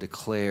itself will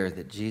declare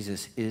that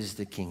Jesus is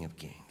the King of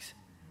Kings.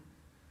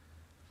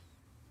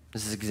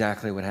 This is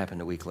exactly what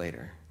happened a week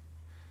later.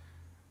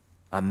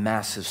 A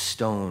massive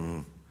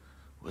stone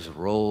was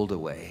rolled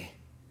away,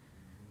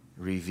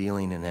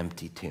 revealing an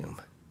empty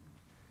tomb.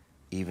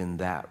 Even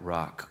that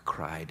rock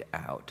cried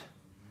out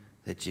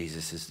that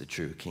Jesus is the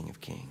true King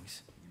of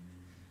Kings.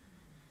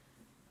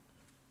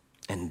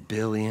 And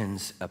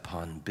billions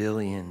upon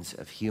billions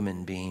of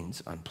human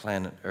beings on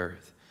planet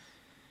Earth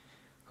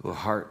whose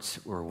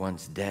hearts were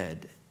once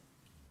dead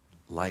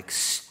like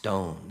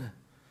stone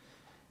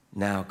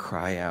now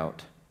cry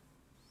out,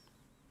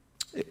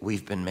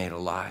 we've been made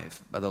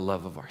alive by the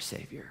love of our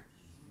Savior.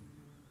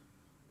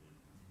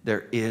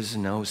 There is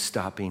no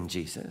stopping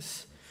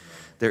Jesus.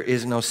 There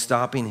is no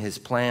stopping his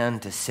plan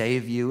to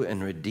save you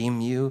and redeem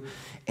you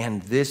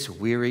and this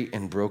weary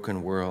and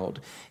broken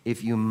world.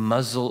 If you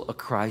muzzle a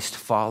Christ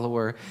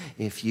follower,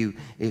 if you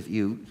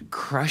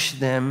crush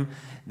them,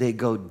 they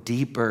go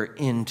deeper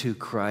into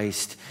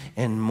Christ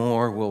and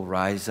more will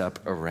rise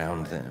up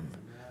around them.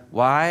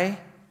 Why?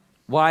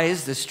 Why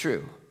is this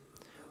true?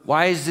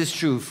 Why is this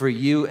true for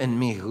you and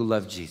me who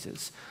love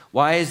Jesus?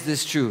 Why is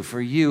this true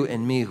for you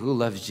and me who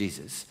loves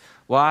Jesus?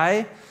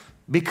 Why?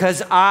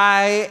 Because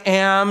I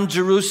am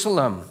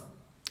Jerusalem.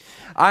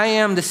 I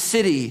am the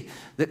city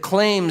that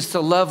claims to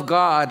love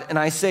God, and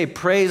I say,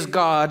 praise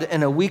God,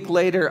 and a week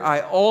later,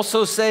 I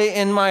also say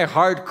in my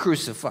heart,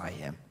 crucify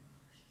him.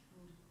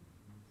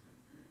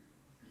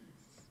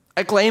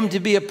 I claim to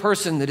be a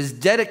person that is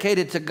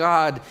dedicated to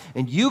God,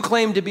 and you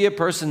claim to be a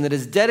person that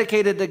is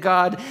dedicated to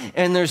God,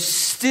 and there's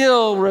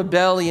still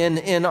rebellion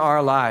in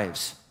our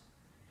lives.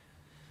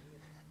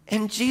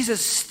 And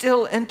Jesus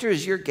still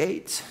enters your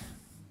gates.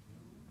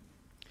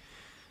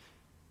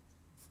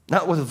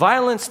 Not with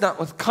violence, not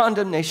with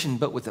condemnation,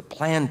 but with a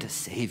plan to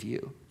save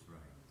you.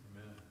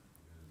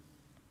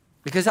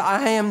 Because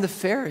I am the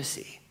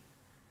Pharisee.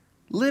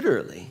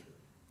 Literally,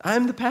 I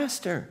am the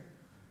pastor.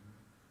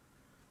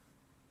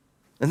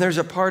 And there's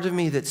a part of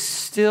me that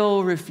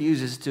still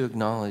refuses to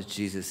acknowledge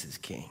Jesus as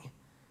King.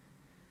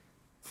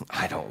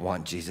 I don't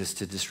want Jesus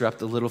to disrupt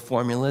the little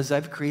formulas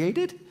I've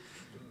created.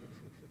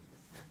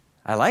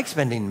 I like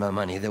spending my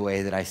money the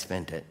way that I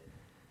spent it,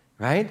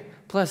 right?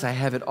 Plus, I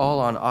have it all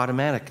on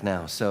automatic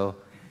now, so,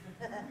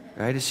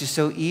 right? It's just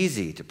so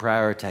easy to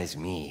prioritize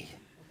me.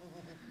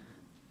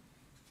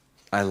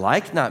 I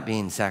like not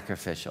being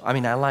sacrificial. I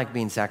mean, I like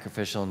being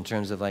sacrificial in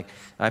terms of, like,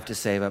 I have to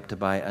save up to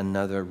buy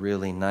another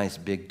really nice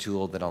big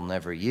tool that I'll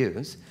never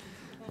use.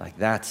 Like,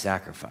 that's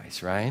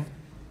sacrifice, right?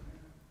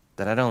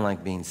 But I don't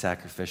like being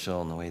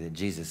sacrificial in the way that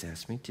Jesus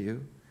asked me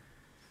to.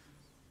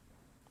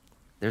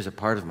 There's a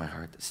part of my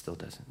heart that still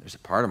doesn't. There's a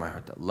part of my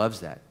heart that loves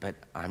that. But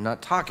I'm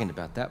not talking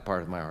about that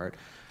part of my heart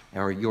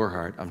or your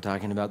heart. I'm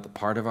talking about the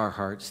part of our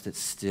hearts that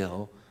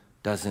still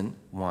doesn't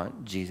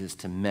want Jesus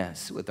to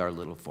mess with our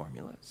little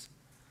formulas.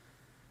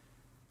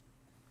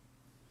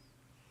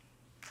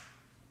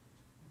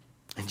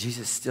 And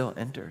Jesus still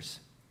enters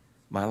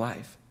my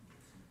life.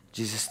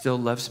 Jesus still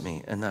loves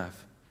me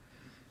enough.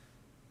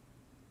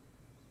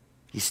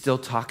 He still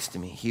talks to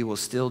me. He will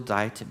still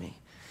die to me.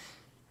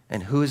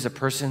 And who is the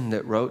person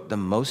that wrote the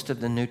most of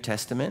the New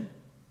Testament?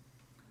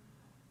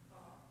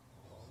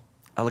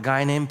 A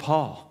guy named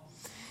Paul.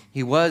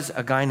 He was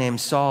a guy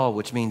named Saul,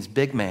 which means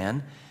big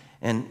man.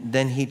 And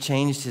then he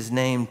changed his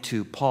name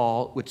to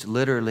Paul, which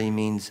literally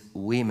means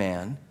wee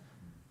man.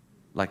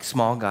 like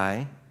small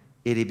guy,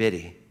 itty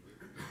bitty.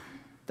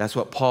 That's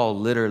what Paul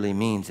literally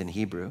means in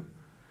Hebrew.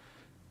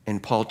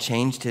 And Saul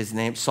changed his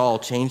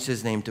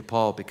name to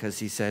Paul because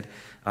he said,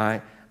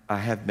 I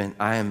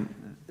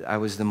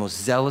was the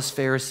most zealous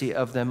Pharisee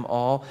of them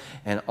all,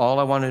 and all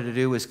I wanted to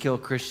do was kill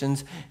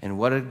Christians. And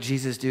what did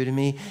Jesus do to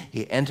me?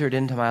 He entered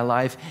into my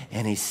life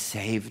and he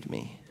saved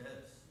me.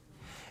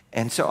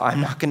 And so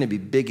I'm not going to be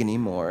big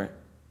anymore.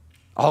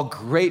 I'll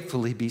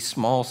gratefully be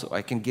small so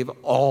I can give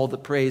all the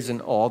praise and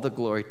all the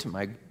glory to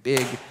my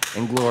big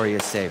and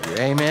glorious Savior.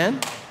 Amen?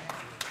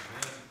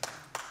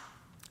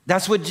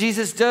 That's what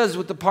Jesus does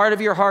with the part of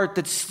your heart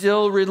that's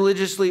still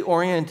religiously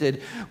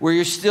oriented, where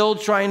you're still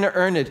trying to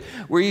earn it,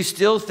 where you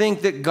still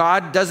think that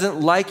God doesn't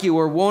like you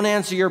or won't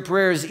answer your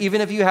prayers, even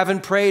if you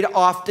haven't prayed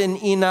often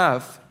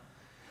enough.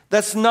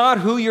 That's not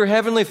who your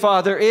Heavenly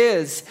Father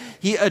is.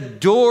 He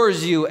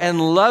adores you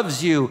and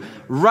loves you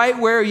right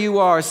where you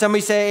are.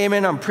 Somebody say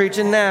amen. I'm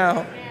preaching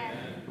now.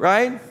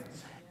 Right?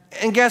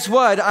 And guess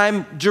what?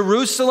 I'm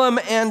Jerusalem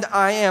and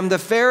I am the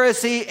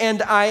Pharisee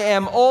and I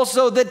am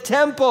also the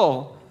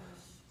temple.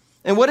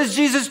 And what does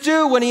Jesus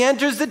do when he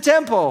enters the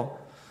temple?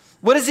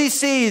 What does he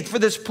see for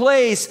this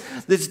place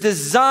that's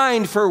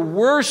designed for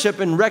worship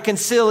and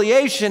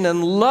reconciliation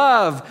and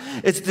love?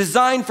 It's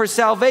designed for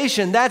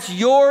salvation. That's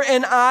your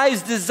and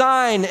I's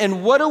design.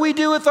 And what do we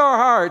do with our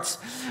hearts?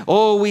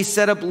 Oh, we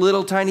set up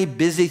little tiny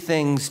busy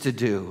things to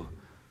do.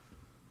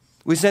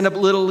 We set up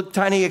little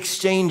tiny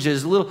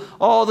exchanges,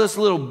 all this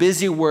little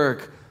busy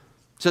work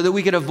so that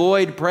we could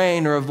avoid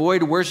praying or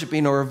avoid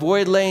worshiping or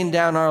avoid laying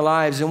down our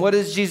lives. And what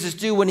does Jesus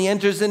do when he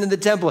enters into the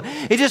temple?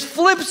 He just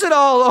flips it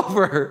all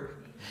over.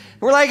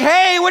 We're like,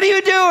 hey, what are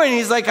you doing?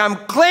 He's like, I'm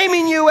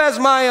claiming you as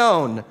my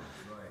own.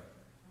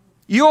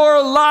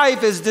 Your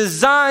life is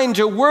designed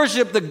to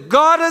worship the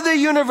God of the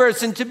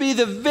universe and to be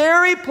the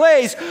very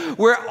place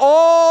where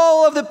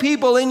all of the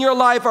people in your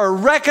life are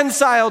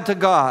reconciled to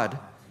God.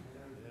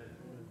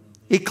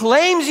 He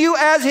claims you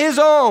as his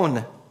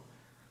own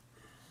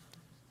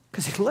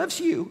because he loves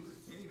you.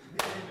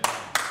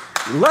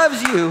 He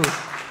loves you.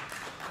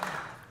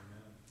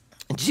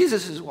 And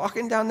Jesus is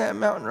walking down that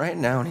mountain right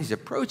now, and he's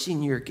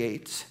approaching your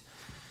gates.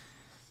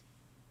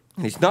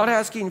 And he's not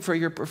asking for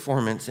your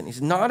performance, and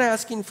he's not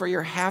asking for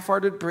your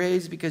half-hearted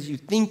praise because you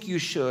think you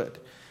should.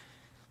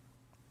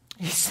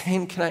 He's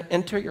saying, can I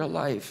enter your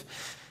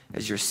life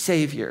as your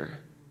Savior,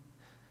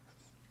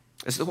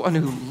 as the one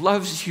who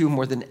loves you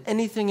more than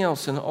anything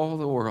else in all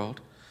the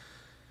world,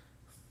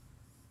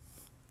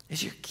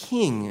 as your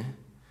King,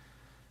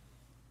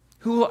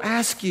 who will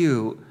ask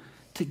you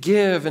to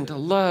give and to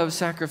love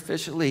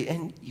sacrificially,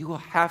 and you will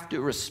have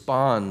to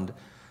respond.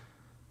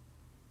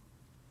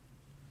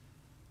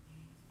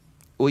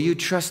 Will you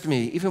trust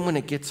me even when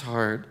it gets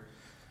hard?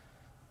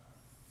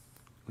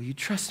 Will you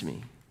trust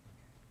me?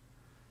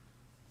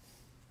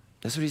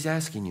 That's what he's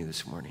asking you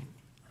this morning.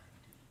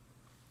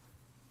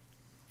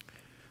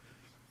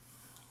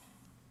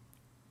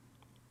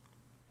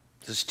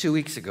 This was 2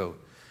 weeks ago.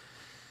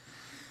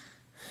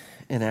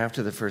 And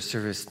after the first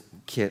service,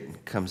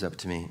 Kit comes up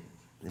to me.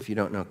 If you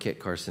don't know Kit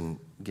Carson,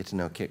 get to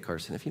know Kit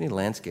Carson. If you need a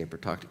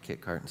landscaper, talk to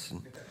Kit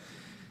Carson.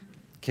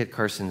 Kit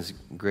Carson's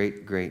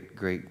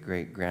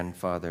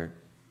great-great-great-great-grandfather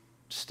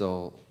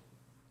stole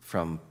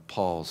from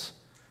Paul's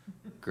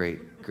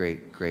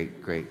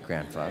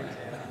great-great-great-great-grandfather.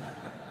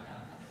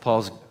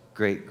 Paul's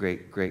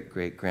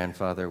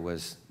great-great-great-great-grandfather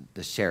was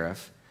the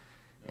sheriff,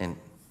 and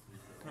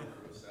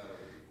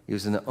he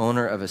was the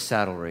owner of a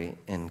saddlery,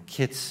 and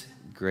Kit's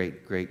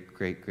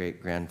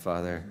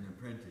great-great-great-great-grandfather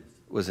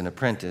was an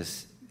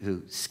apprentice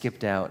who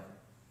skipped out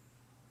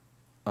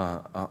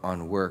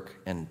on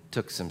work and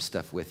took some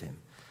stuff with him.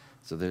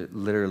 So there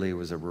literally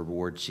was a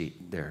reward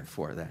sheet there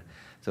for that.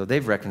 So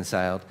they've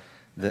reconciled.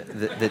 The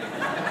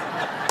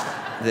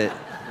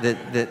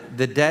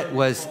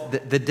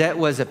debt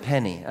was a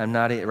penny. I'm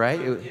not right.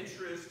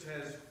 Interest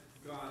has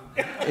gone.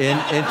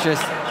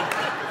 Interest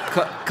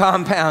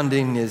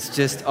compounding is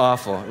just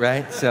awful,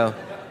 right? So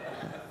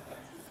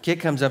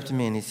Kit comes up to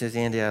me and he says,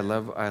 "Andy, I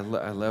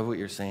love what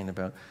you're saying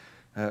about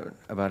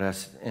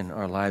us and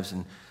our lives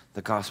and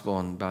the gospel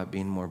and about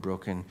being more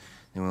broken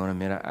than we want to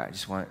admit. I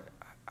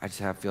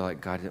just feel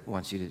like God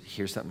wants you to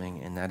hear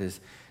something, and that is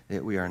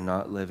that we are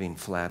not living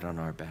flat on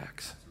our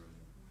backs.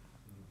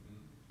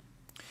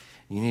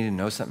 You need to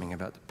know something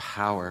about the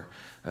power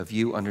of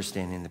you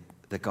understanding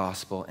the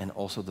gospel and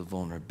also the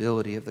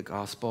vulnerability of the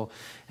gospel,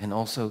 and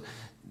also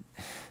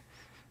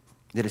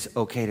that it's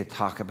okay to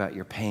talk about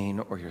your pain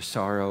or your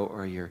sorrow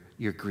or your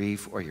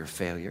grief or your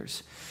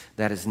failures.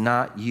 That is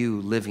not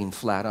you living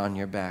flat on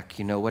your back.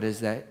 You know what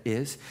that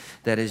is?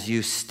 That is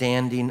you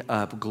standing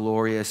up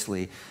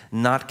gloriously,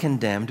 not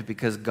condemned,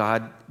 because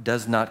God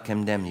does not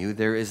condemn you.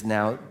 There is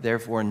now,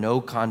 therefore,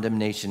 no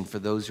condemnation for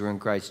those who are in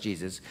Christ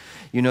Jesus.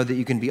 You know that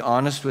you can be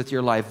honest with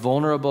your life,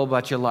 vulnerable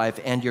about your life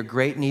and your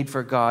great need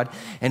for God.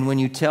 And when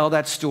you tell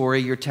that story,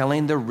 you're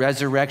telling the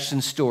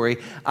resurrection story.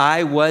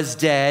 I was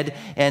dead,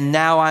 and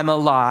now I'm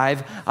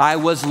alive. I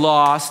was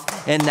lost,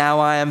 and now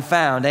I am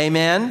found.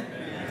 Amen?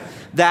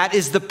 That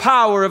is the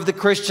power of the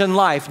Christian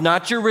life,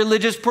 not your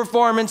religious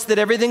performance that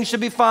everything should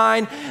be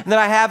fine and that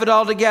I have it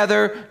all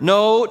together.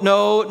 No,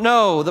 no,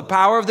 no. The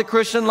power of the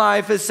Christian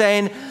life is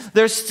saying,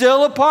 there's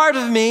still a part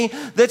of me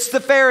that's the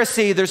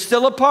Pharisee. There's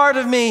still a part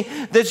of me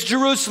that's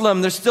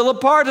Jerusalem. There's still a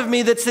part of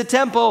me that's the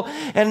temple.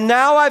 And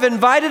now I've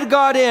invited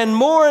God in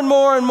more and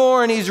more and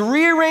more, and he's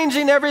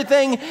rearranging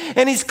everything,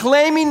 and he's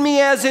claiming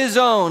me as his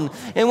own.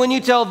 And when you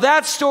tell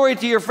that story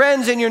to your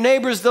friends and your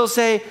neighbors, they'll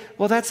say,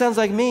 well, that sounds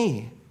like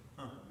me.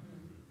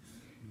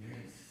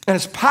 And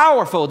it's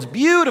powerful, it's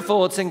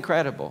beautiful, it's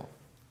incredible.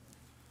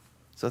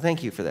 So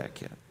thank you for that,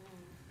 kid.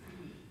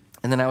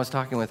 And then I was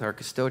talking with our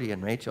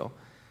custodian, Rachel.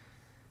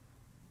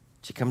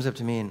 She comes up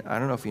to me, and I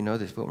don't know if you know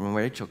this, but when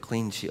Rachel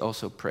cleans, she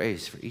also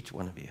prays for each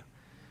one of you.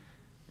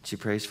 She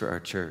prays for our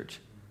church.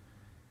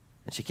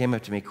 And she came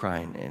up to me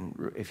crying,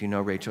 and if you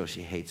know Rachel,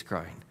 she hates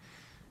crying.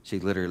 She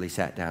literally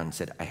sat down and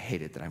said, I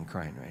hate it that I'm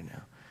crying right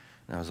now.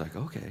 And I was like,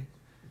 okay.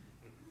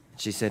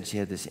 She said she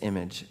had this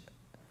image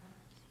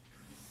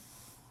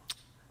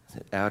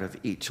that out of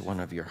each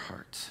one of your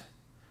hearts,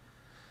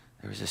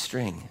 there was a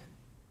string,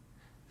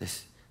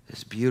 this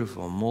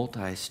beautiful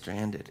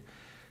multi-stranded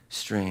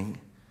string.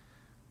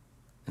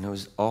 And it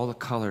was all the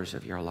colors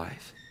of your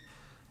life,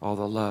 all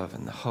the love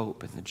and the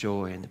hope and the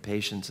joy and the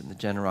patience and the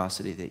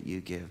generosity that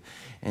you give.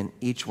 And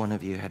each one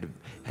of you had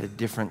a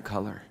different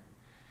color.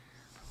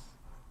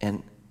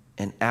 And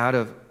out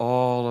of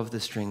all of the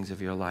strings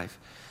of your life,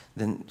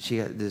 then she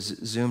had this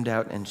zoomed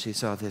out and she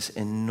saw this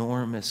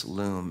enormous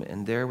loom.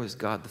 And there was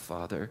God the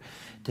Father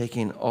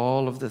taking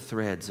all of the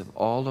threads of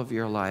all of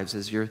your lives,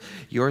 as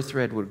your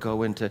thread would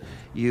go into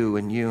you,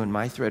 and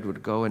my thread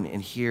would go in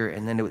here.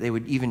 And then they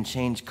would even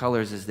change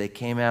colors as they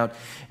came out.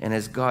 And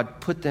as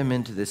God put them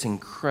into this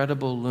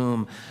incredible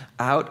loom,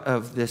 out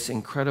of this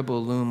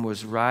incredible loom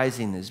was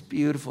rising this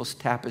beautiful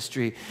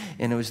tapestry.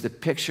 And it was the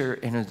picture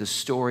and it was the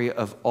story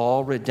of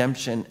all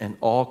redemption and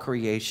all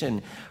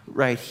creation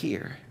right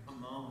here.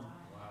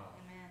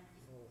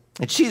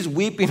 And she's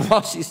weeping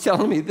while she's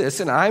telling me this,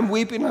 and I'm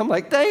weeping. I'm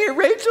like, dang it,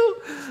 Rachel,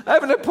 I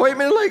have an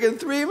appointment like in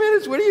 3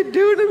 minutes. What are you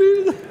doing to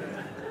me?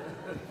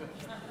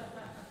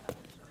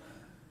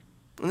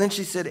 And then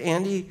she said,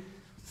 Andy,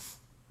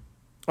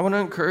 I want to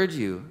encourage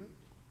you,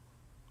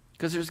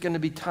 because there's going to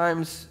be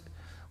times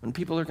when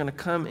people are going to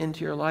come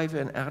into your life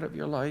and out of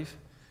your life.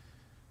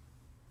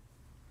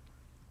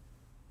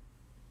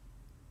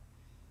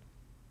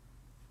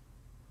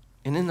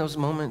 And in those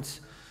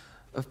moments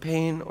of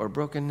pain or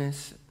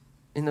brokenness,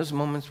 in those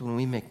moments when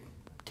we make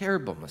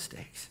terrible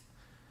mistakes,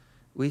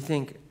 we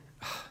think,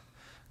 oh,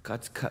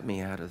 God's cut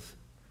me out of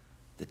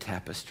the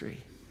tapestry.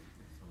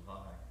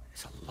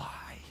 It's a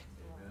lie.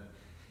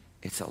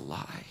 It's a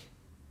lie.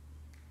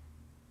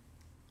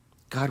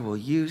 God will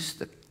use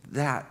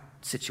that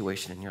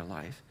situation in your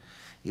life.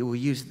 He will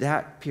use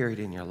that period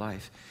in your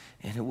life,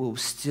 and it will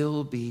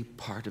still be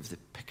part of the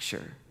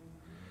picture.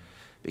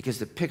 Because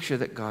the picture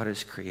that God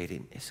is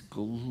creating is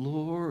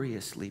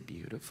gloriously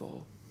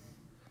beautiful.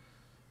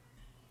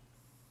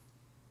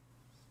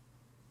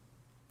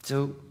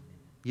 So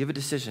you have a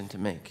decision to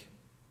make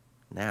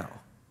now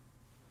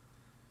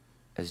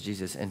as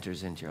Jesus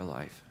enters into your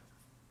life.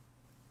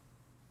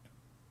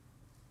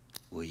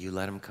 Will you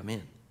let him come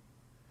in?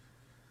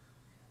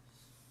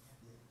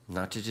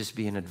 Not to just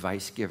be an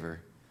advice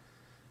giver,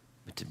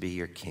 but to be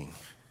your king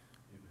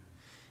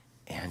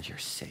and your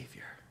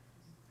savior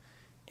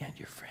and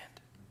your friend.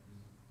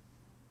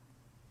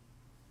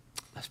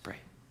 Let's pray.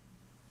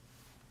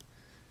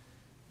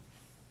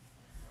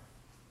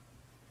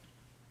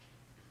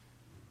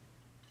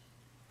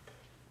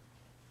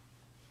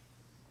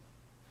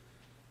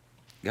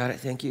 God, I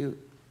thank you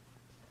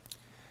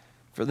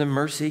for the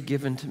mercy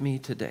given to me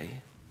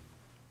today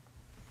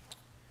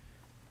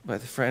by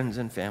the friends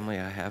and family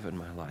I have in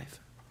my life.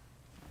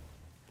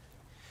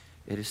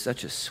 It is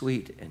such a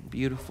sweet and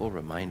beautiful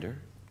reminder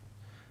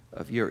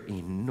of your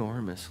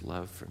enormous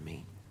love for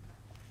me.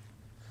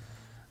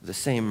 The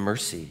same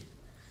mercy,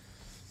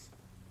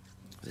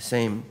 the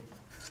same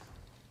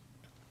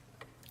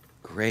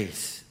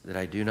grace that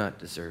I do not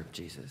deserve,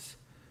 Jesus.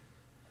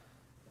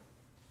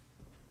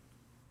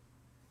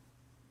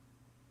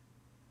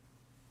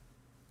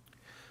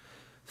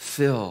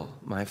 Fill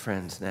my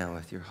friends now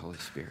with your Holy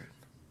Spirit.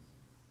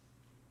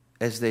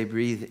 As they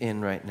breathe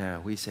in right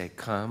now, we say,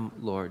 come,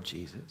 Lord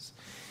Jesus,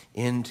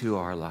 into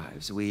our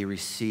lives. We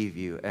receive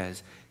you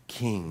as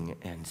King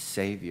and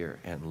Savior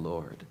and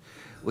Lord.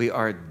 We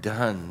are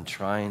done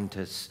trying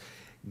to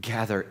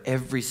gather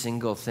every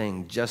single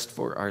thing just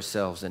for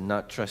ourselves and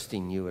not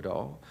trusting you at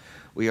all.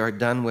 We are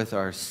done with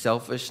our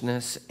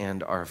selfishness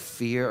and our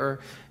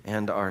fear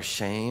and our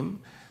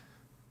shame.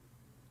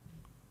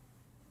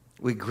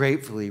 We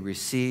gratefully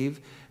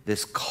receive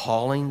this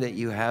calling that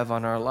you have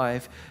on our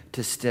life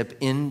to step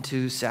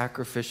into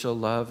sacrificial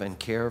love and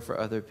care for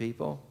other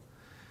people.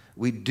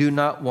 We do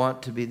not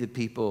want to be the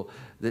people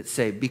that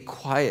say, be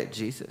quiet,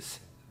 Jesus.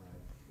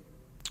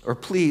 Or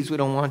please, we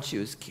don't want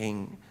you as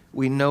king.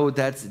 We know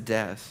that's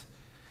death.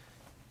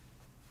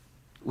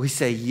 We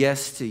say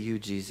yes to you,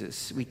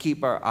 Jesus. We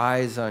keep our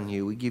eyes on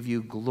you. We give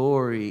you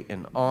glory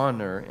and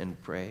honor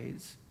and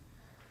praise.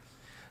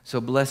 So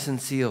bless and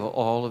seal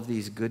all of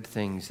these good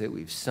things that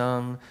we've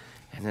sung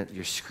and that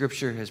your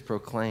scripture has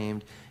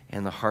proclaimed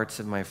in the hearts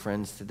of my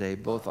friends today,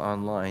 both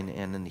online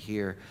and in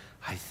here.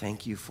 I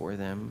thank you for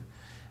them.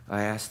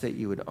 I ask that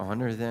you would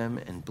honor them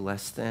and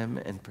bless them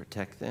and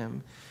protect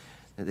them,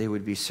 that they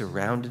would be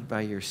surrounded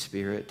by your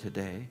Spirit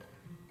today.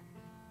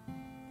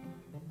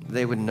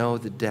 They would know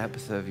the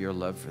depth of your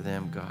love for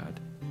them,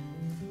 God.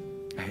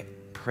 I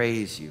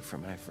praise you for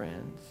my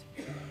friends.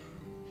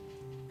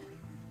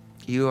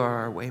 You are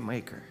our way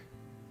maker,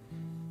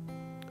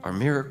 our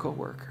miracle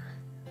worker,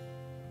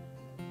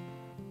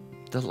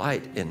 the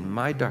light in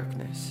my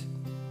darkness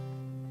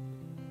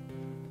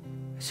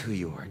is who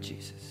you are,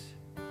 Jesus.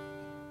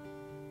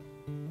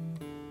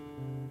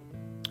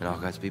 And all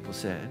God's people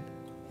said,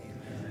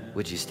 amen.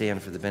 Would you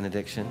stand for the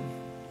benediction?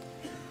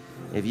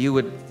 If you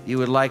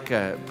would like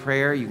a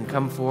prayer, you can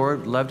come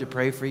forward. Love to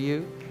pray for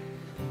you.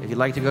 If you'd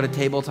like to go to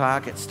Table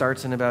Talk, it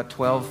starts in about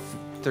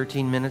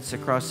 13 minutes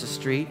across the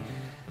street.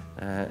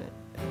 I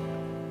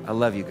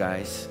love you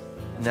guys.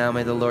 Now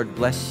may the Lord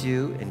bless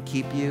you and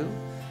keep you.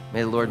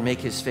 May the Lord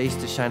make his face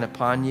to shine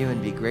upon you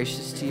and be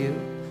gracious to you.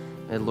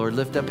 May the Lord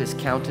lift up his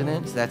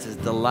countenance, that's his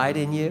delight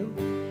in you,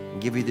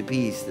 and give you the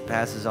peace that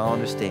passes all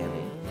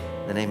understanding.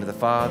 In the name of the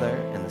Father,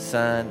 and the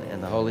Son,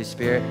 and the Holy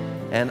Spirit,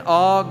 and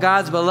all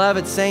God's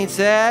beloved saints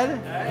said,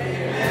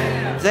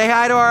 amen. Say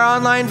hi to our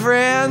online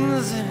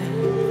friends.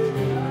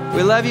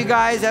 We love you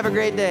guys. Have a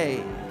great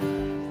day.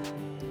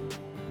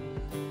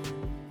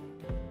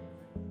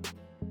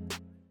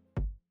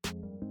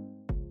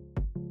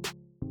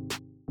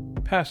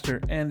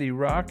 Pastor Andy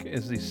Rock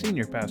is the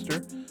senior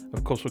pastor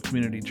of Coastal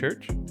Community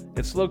Church.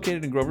 It's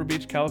located in Grover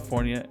Beach,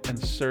 California, and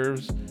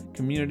serves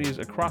communities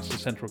across the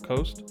Central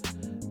Coast.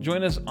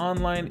 Join us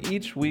online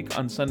each week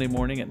on Sunday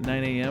morning at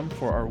 9 a.m.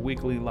 for our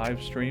weekly live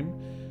stream.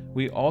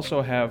 We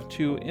also have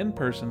 2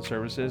 in-person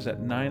services at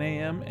 9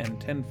 a.m. and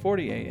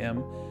 10:40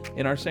 a.m.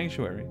 in our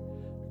sanctuary.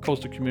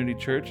 Coastal Community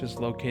Church is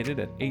located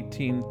at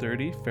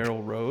 1830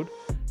 Farrell Road,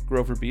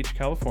 Grover Beach,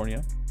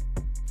 California.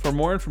 For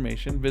more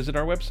information, visit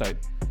our website,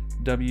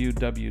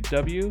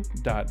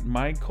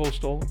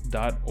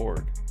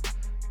 www.mycoastal.org.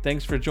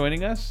 Thanks for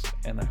joining us,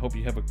 and I hope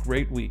you have a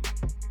great week.